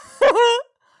one.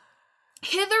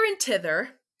 Hither and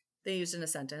thither. They used in a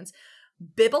sentence.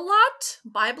 Bibelot?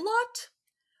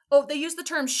 Oh, they use the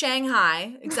term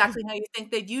Shanghai, exactly how you think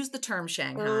they'd use the term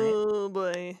Shanghai. Oh,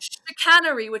 boy.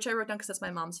 Chicanery, which I wrote down because that's my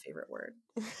mom's favorite word.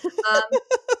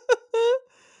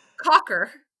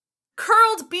 Cocker.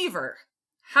 Curled beaver.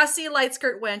 Hussy light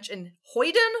skirt wench. And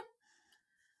hoyden?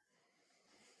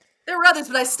 There were others,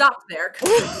 but I stopped there.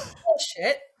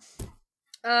 Bullshit.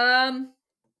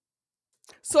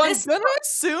 So I'm This gonna book-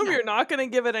 assume yeah. you're not gonna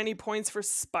give it any points for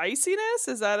spiciness.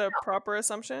 Is that a proper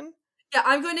assumption? Yeah,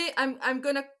 I'm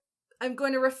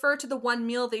going to refer to the one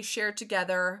meal they shared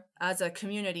together as a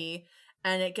community,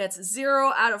 and it gets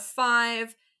 0 out of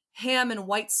 5 ham and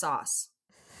white sauce.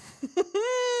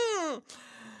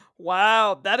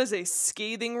 Wow, that is a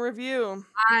scathing review.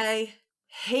 I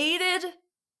hated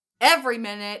every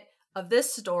minute of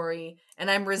this story, and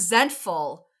I'm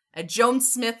resentful at Joan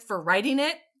Smith for writing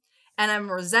it, and I'm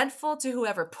resentful to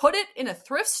whoever put it in a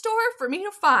thrift store for me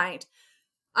to find.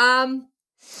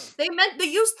 They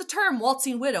used the term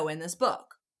waltzing widow in this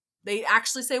book. They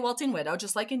actually say waltzing widow,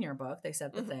 just like in your book. They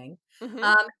said the thing.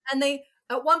 And they,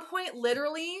 at one point,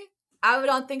 literally,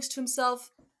 Avedon thinks to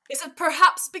himself, is it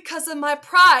perhaps because of my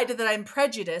pride that I'm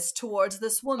prejudiced towards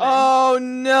this woman? Oh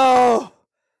no!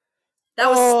 That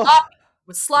was sloppy.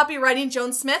 Was sloppy writing,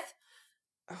 Joan Smith.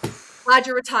 Glad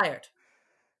you're retired.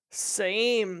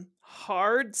 Same.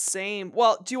 Hard same.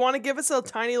 Well, do you want to give us a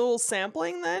tiny little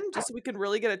sampling then? Just so we can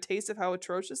really get a taste of how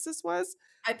atrocious this was?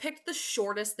 I picked the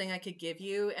shortest thing I could give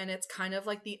you, and it's kind of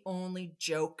like the only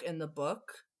joke in the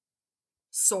book.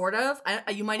 Sort of.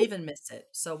 You might even miss it,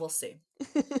 so we'll see.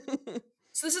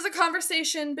 So this is a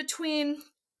conversation between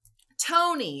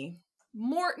Tony,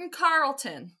 Morton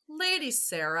Carlton, Lady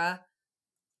Sarah,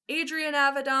 Adrian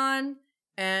Avedon,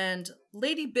 and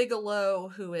Lady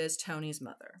Bigelow, who is Tony's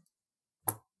mother.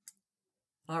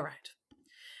 All right.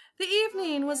 The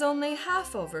evening was only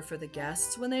half over for the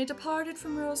guests when they departed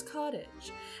from Rose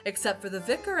Cottage. Except for the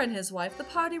vicar and his wife, the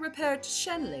party repaired to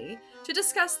Shenley to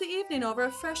discuss the evening over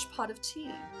a fresh pot of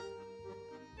tea.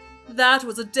 That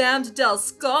was a damned dull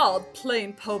scald,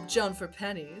 plain Pope Joan for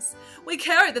pennies. We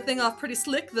carried the thing off pretty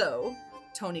slick, though.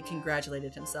 Tony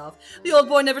congratulated himself. The old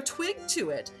boy never twigged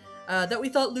to it. That we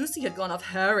thought Lucy had gone off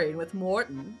harrying with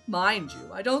Morton. Mind you,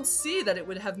 I don't see that it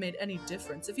would have made any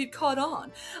difference if he'd caught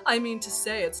on. I mean to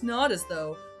say, it's not as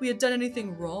though we had done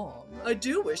anything wrong. I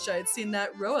do wish I had seen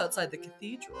that row outside the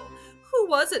cathedral. Who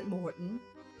was it, Morton?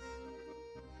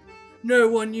 No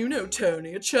one you know,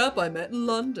 Tony, a chap I met in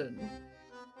London.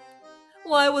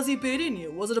 Why was he bidding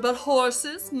you? Was it about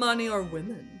horses, money, or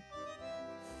women?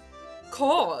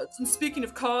 Cards. And speaking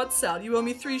of cards, Sal, you owe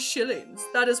me 3 shillings.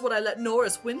 That is what I let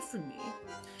Norris win from me.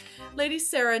 Lady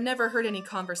Sarah never heard any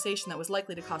conversation that was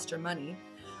likely to cost her money.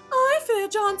 I fear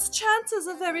John's chances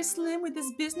are very slim with this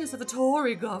business of the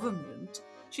Tory government,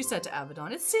 she said to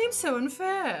Avedon. It seems so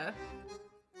unfair.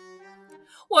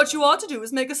 What you ought to do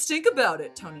is make a stink about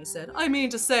it, Tony said. I mean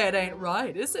to say it ain't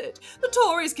right, is it? The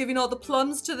Tories giving all the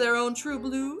plums to their own true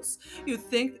blues? You'd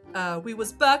think we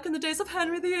was back in the days of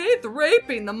Henry VIII,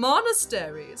 raping the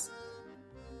monasteries.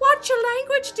 Watch your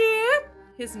language, dear,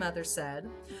 his mother said.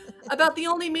 About the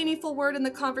only meaningful word in the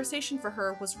conversation for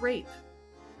her was rape.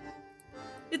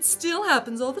 It still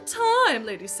happens all the time,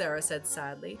 Lady Sarah said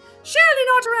sadly. Surely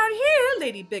not around here,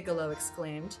 Lady Bigelow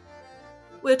exclaimed.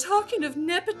 We're talking of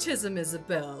nepotism,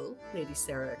 Isabel, Lady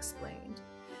Sarah explained.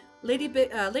 Lady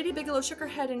Bigelow shook her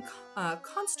head in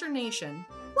consternation.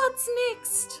 What's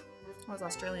next? I was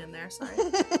Australian there, sorry.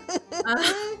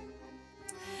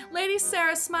 Lady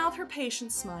Sarah smiled her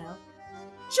patient smile.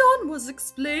 John was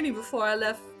explaining before I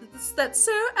left that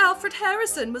Sir Alfred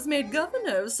Harrison was made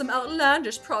governor of some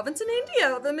outlandish province in India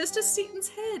over Mr. Seaton's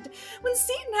head, when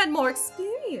Seaton had more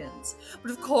experience.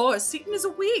 But of course, Seaton is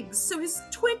a Whig, so his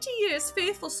 20 years'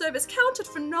 faithful service counted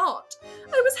for naught.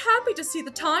 I was happy to see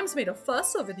the Times made a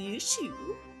fuss over the issue.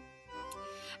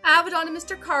 Avedon and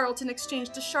Mr. Carlton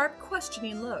exchanged a sharp,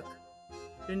 questioning look.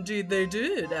 Indeed they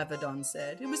did, Avedon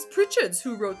said. It was Pritchard's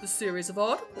who wrote the series of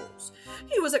articles.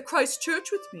 He was at Christ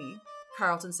Church with me,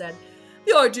 Carlton said.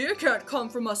 The idea can't come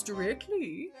from us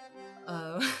directly.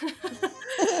 We'll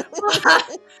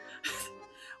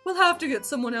have to get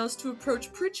someone else to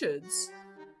approach Pritchard's.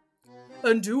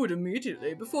 And do it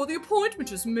immediately, before the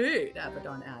appointment is made,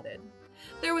 Avedon added.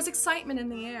 There was excitement in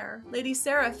the air. Lady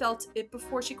Sarah felt it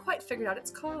before she quite figured out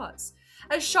its cause.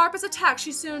 As sharp as a tack,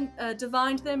 she soon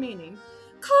divined their meaning.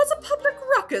 Cause a public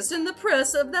ruckus in the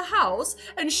press of the house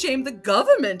and shame the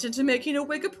government into making a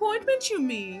Whig appointment, you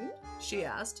mean? She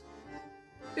asked.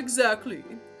 Exactly,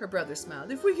 her brother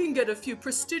smiled. If we can get a few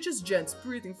prestigious gents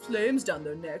breathing flames down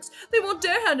their necks, they won't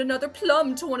dare hand another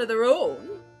plum to one of their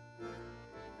own.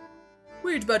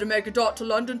 We'd better make a dot to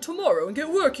London tomorrow and get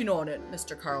working on it,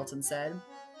 Mr. Carlton said.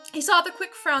 He saw the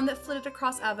quick frown that flitted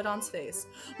across Avedon's face.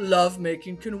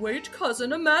 Love-making can wait,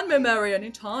 cousin. A man may marry any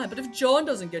time, but if John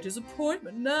doesn't get his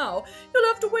appointment now, he'll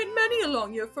have to wait many a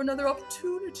long year for another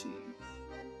opportunity.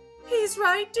 He's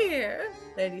right, dear,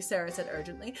 Lady Sarah said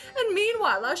urgently. And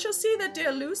meanwhile, I shall see that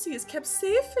dear Lucy is kept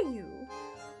safe for you.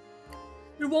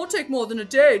 It won't take more than a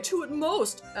day, 2 at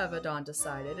most, Avedon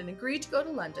decided, and agreed to go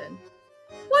to London.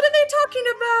 What are they talking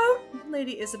about?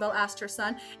 Lady Isabel asked her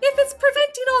son. If it's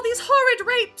preventing all these horrid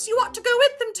rapes, you ought to go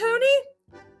with them, Tony.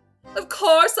 Of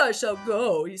course I shall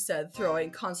go, he said, throwing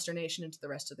consternation into the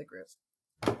rest of the group.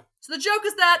 So the joke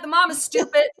is that the mom is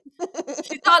stupid.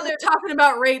 She thought they were talking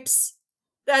about rapes.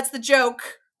 That's the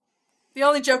joke. The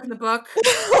only joke in the book.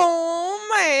 Oh,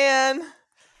 man.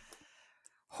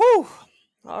 Whew.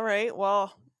 All right,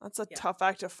 well, that's a tough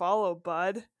act to follow,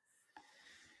 bud.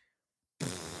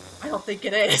 I don't think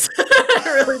it is.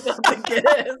 I really don't think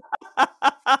it is.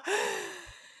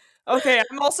 Okay,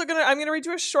 I'm gonna read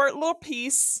you a short little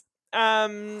piece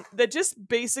that just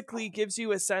basically gives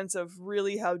you a sense of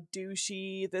really how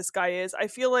douchey this guy is. I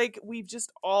feel like we've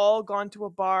just all gone to a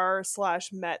bar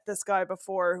 / met this guy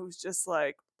before who's just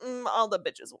like, all the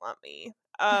bitches want me.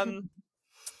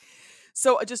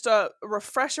 So just a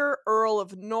refresher, Earl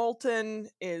of Knowlton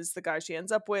is the guy she ends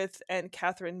up with, and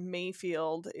Catherine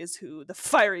Mayfield is who the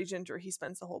fiery ginger he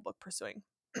spends the whole book pursuing.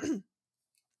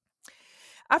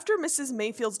 After Mrs.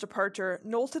 Mayfield's departure,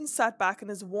 Knowlton sat back in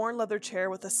his worn leather chair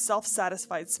with a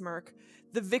self-satisfied smirk.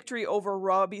 The victory over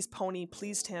Robbie's pony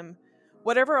pleased him.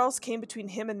 Whatever else came between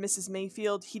him and Mrs.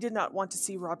 Mayfield, he did not want to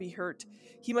see Robbie hurt.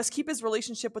 He must keep his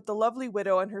relationship with the lovely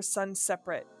widow and her son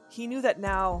separate. He knew that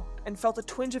now, and felt a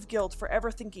twinge of guilt for ever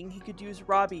thinking he could use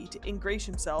Robbie to ingratiate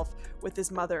himself with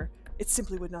his mother. It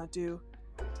simply would not do.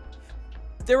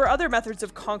 There were other methods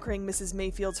of conquering Mrs.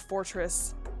 Mayfield's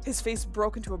fortress. His face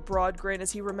broke into a broad grin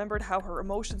as he remembered how her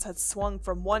emotions had swung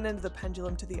from one end of the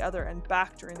pendulum to the other and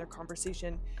back during their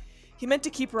conversation. He meant to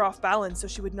keep her off balance so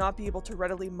she would not be able to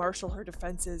readily marshal her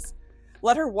defenses.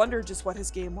 Let her wonder just what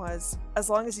his game was. As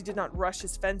long as he did not rush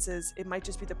his fences, it might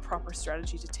just be the proper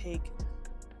strategy to take.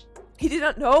 He did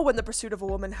not know when the pursuit of a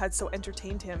woman had so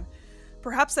entertained him.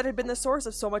 Perhaps that had been the source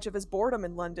of so much of his boredom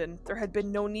in London. There had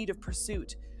been no need of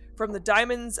pursuit. From the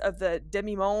diamonds of the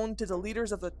demi-monde to the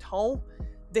leaders of the ton,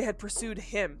 they had pursued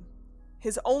him.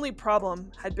 His only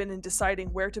problem had been in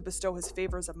deciding where to bestow his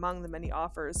favors among the many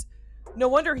offers. No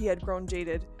wonder he had grown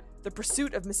jaded. The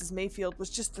pursuit of Mrs. Mayfield was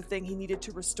just the thing he needed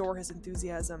to restore his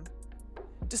enthusiasm.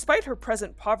 Despite her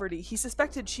present poverty, he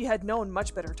suspected she had known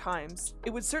much better times.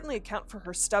 It would certainly account for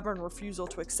her stubborn refusal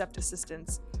to accept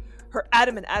assistance. Her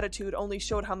adamant attitude only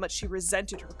showed how much she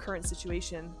resented her current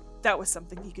situation. That was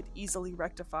something he could easily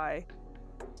rectify.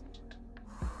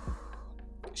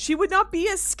 She would not be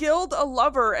as skilled a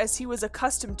lover as he was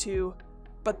accustomed to,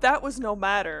 but that was no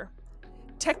matter.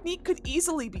 Technique could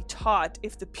easily be taught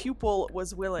if the pupil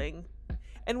was willing,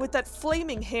 and with that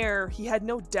flaming hair, he had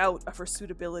no doubt of her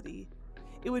suitability.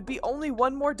 It would be only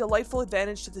one more delightful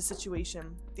advantage to the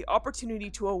situation, the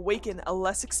opportunity to awaken a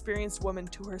less experienced woman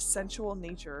to her sensual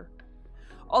nature.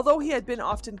 Although he had been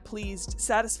often pleased,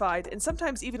 satisfied, and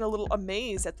sometimes even a little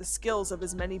amazed at the skills of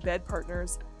his many bed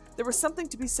partners, there was something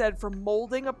to be said for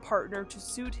molding a partner to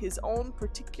suit his own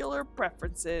particular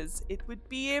preferences. It would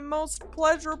be a most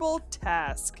pleasurable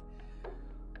task.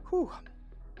 Whew.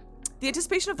 The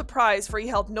anticipation of the prize, for he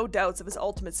held no doubts of his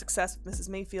ultimate success with Mrs.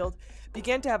 Mayfield,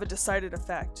 began to have a decided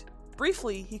effect.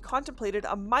 Briefly, he contemplated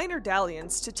a minor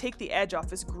dalliance to take the edge off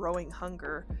his growing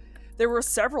hunger. There were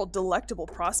several delectable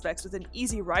prospects within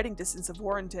easy riding distance of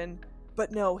Warrenton,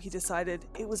 but no, he decided,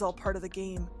 it was all part of the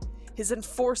game. His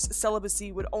enforced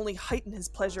celibacy would only heighten his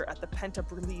pleasure at the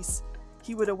pent-up release.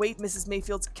 He would await Mrs.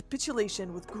 Mayfield's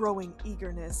capitulation with growing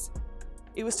eagerness.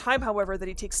 It was time, however, that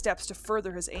he take steps to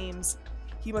further his aims.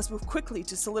 He must move quickly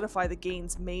to solidify the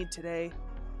gains made today.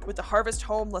 With the harvest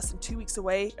home less than 2 weeks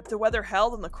away, if the weather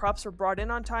held and the crops were brought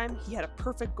in on time, he had a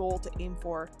perfect goal to aim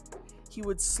for. He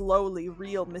would slowly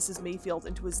reel Mrs. Mayfield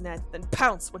into his net, then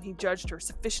pounce when he judged her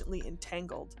sufficiently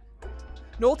entangled.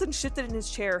 Knowlton shifted in his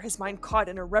chair, his mind caught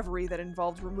in a reverie that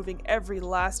involved removing every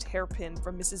last hairpin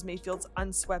from Mrs. Mayfield's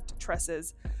unswept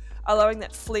tresses, allowing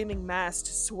that flaming mass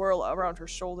to swirl around her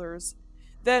shoulders.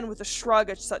 Then, with a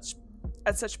shrug at such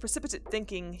precipitate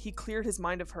thinking, he cleared his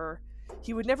mind of her.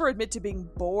 He would never admit to being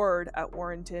bored at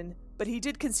Warrenton, but he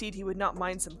did concede he would not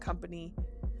mind some company.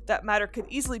 That matter could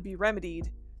easily be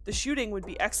remedied. The shooting would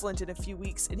be excellent in a few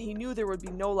weeks, and he knew there would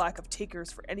be no lack of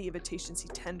takers for any invitations he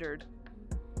tendered.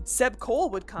 Seb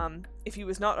Cole would come, if he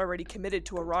was not already committed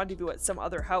to a rendezvous at some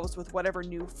other house with whatever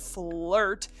new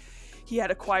flirt he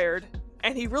had acquired,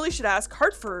 and he really should ask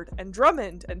Hartford and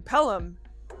Drummond and Pelham.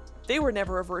 They were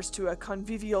never averse to a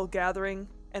convivial gathering,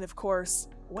 and of course,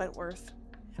 Wentworth.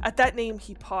 At that name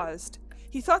he paused.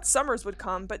 He thought Summers would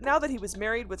come, but now that he was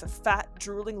married with a fat,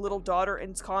 drooling little daughter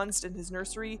ensconced in his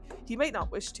nursery, he might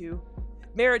not wish to.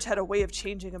 Marriage had a way of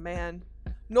changing a man.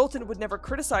 Knowlton would never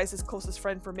criticize his closest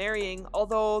friend for marrying,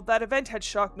 although that event had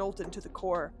shocked Knowlton to the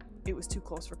core. It was too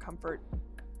close for comfort.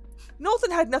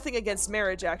 Knowlton had nothing against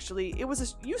marriage, actually. It was a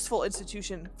useful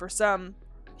institution for some.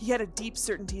 He had a deep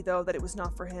certainty, though, that it was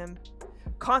not for him.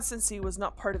 Constancy was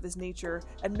not part of his nature,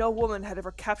 and no woman had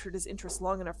ever captured his interest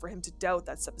long enough for him to doubt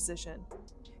that supposition.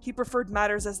 He preferred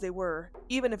matters as they were,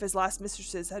 even if his last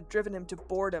mistresses had driven him to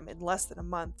boredom in less than a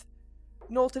month.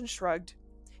 Knowlton shrugged.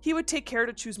 He would take care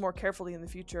to choose more carefully in the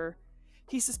future.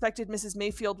 He suspected Mrs.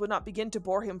 Mayfield would not begin to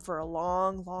bore him for a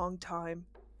long, long time.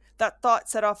 That thought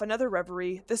set off another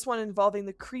reverie, this one involving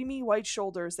the creamy white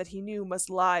shoulders that he knew must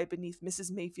lie beneath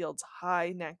Mrs. Mayfield's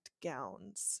high-necked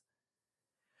gowns.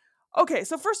 Okay,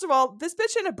 so first of all, this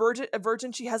bitch ain't a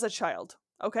virgin, she has a child,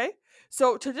 okay?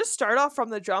 So to just start off from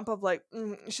the jump of like,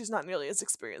 she's not nearly as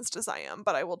experienced as I am,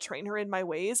 but I will train her in my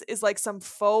ways, is like some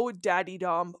faux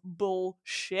daddy-dom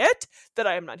bullshit that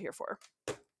I am not here for.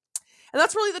 And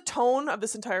that's really the tone of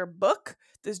this entire book.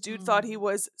 This dude thought he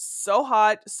was so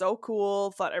hot, so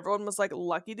cool, thought everyone was like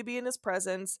lucky to be in his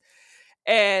presence.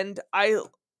 And I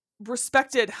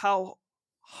respected how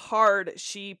hard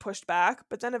she pushed back,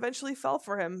 but then eventually fell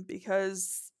for him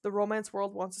because the romance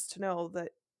world wants us to know that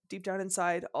deep down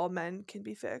inside, all men can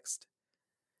be fixed.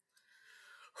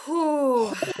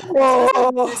 Whew.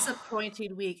 Whoa.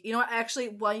 Disappointing week. You know what? Actually,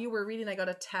 while you were reading, I got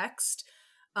a text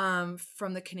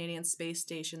from the Canadian Space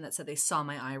Station that said they saw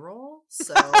my eye roll.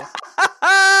 So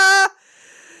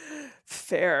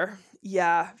fair.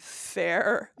 Yeah,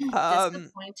 fair.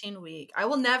 Disappointing week. I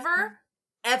will never,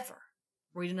 ever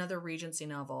read another Regency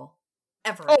novel.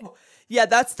 Ever. Oh, yeah,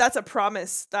 that's a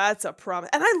promise. That's a promise.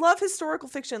 And I love historical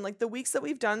fiction. Like the weeks that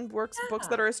we've done books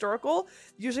that are historical,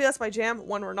 usually that's my jam.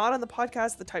 When we're not on the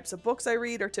podcast, the types of books I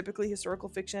read are typically historical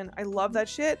fiction. I love that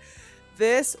shit.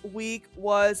 This week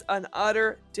was an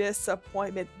utter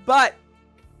disappointment, but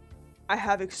I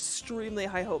have extremely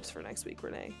high hopes for next week,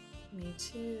 Renee. Me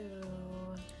too.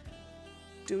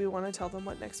 Do we want to tell them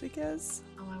what next week is?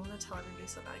 Oh, I want to tell everybody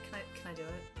so bad. Can I do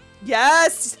it?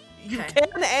 Yes, you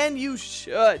can and you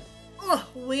should. Oh,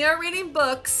 we are reading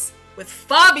books with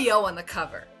Fabio on the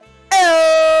cover.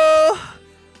 Oh,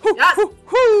 yes.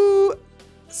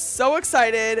 So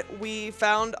excited. We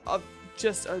found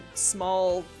just a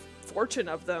small fortune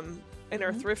of them in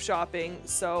our thrift shopping.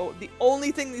 So the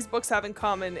only thing these books have in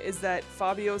common is that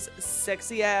Fabio's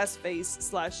sexy ass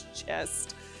face /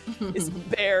 chest is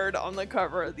bared on the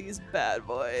cover of these bad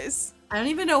boys. I don't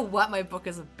even know what my book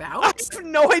is about. I have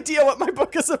no idea what my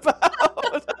book is about.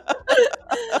 I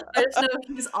just know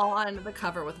he's on the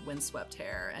cover with windswept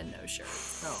hair and no shirt.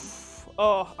 So.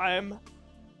 Oh, I'm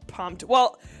pumped.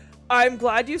 Well, I'm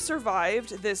glad you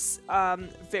survived this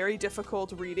very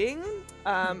difficult reading.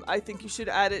 I think you should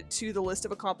add it to the list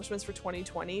of accomplishments for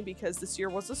 2020 because this year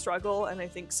was a struggle, and I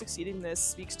think succeeding this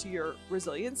speaks to your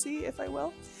resiliency, if I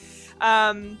will.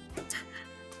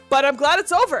 But I'm glad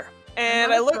it's over,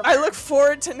 and I look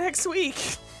forward to next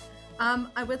week.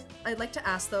 I'd like to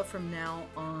ask though from now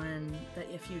on that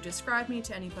if you describe me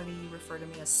to anybody, you refer to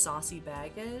me as saucy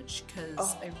baggage,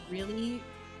 because I really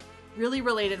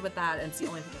related with that, and it's the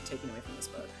only thing I've taken away from this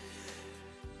book.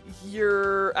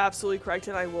 You're absolutely correct,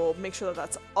 and I will make sure that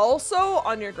that's also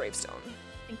on your gravestone.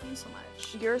 Thank you so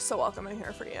much. You're so welcome. I'm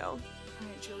here for you. All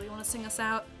right, Julie, you want to sing us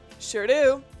out? Sure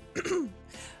do.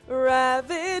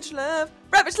 Ravage love.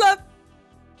 Ravage love.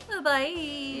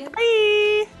 Bye.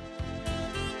 Bye.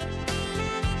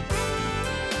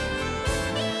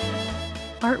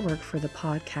 Artwork for the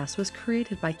podcast was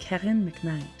created by Karen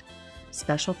McKnight.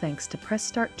 Special thanks to Press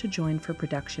Start to Join for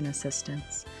production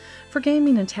assistance. For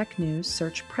gaming and tech news,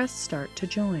 search Press Start to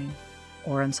Join,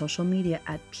 or on social media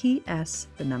at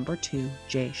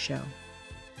PS2J Show.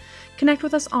 Connect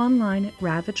with us online at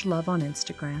Ravage Love on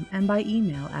Instagram and by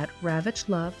email at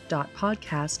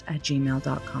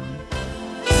ravagelove.podcast@gmail.com.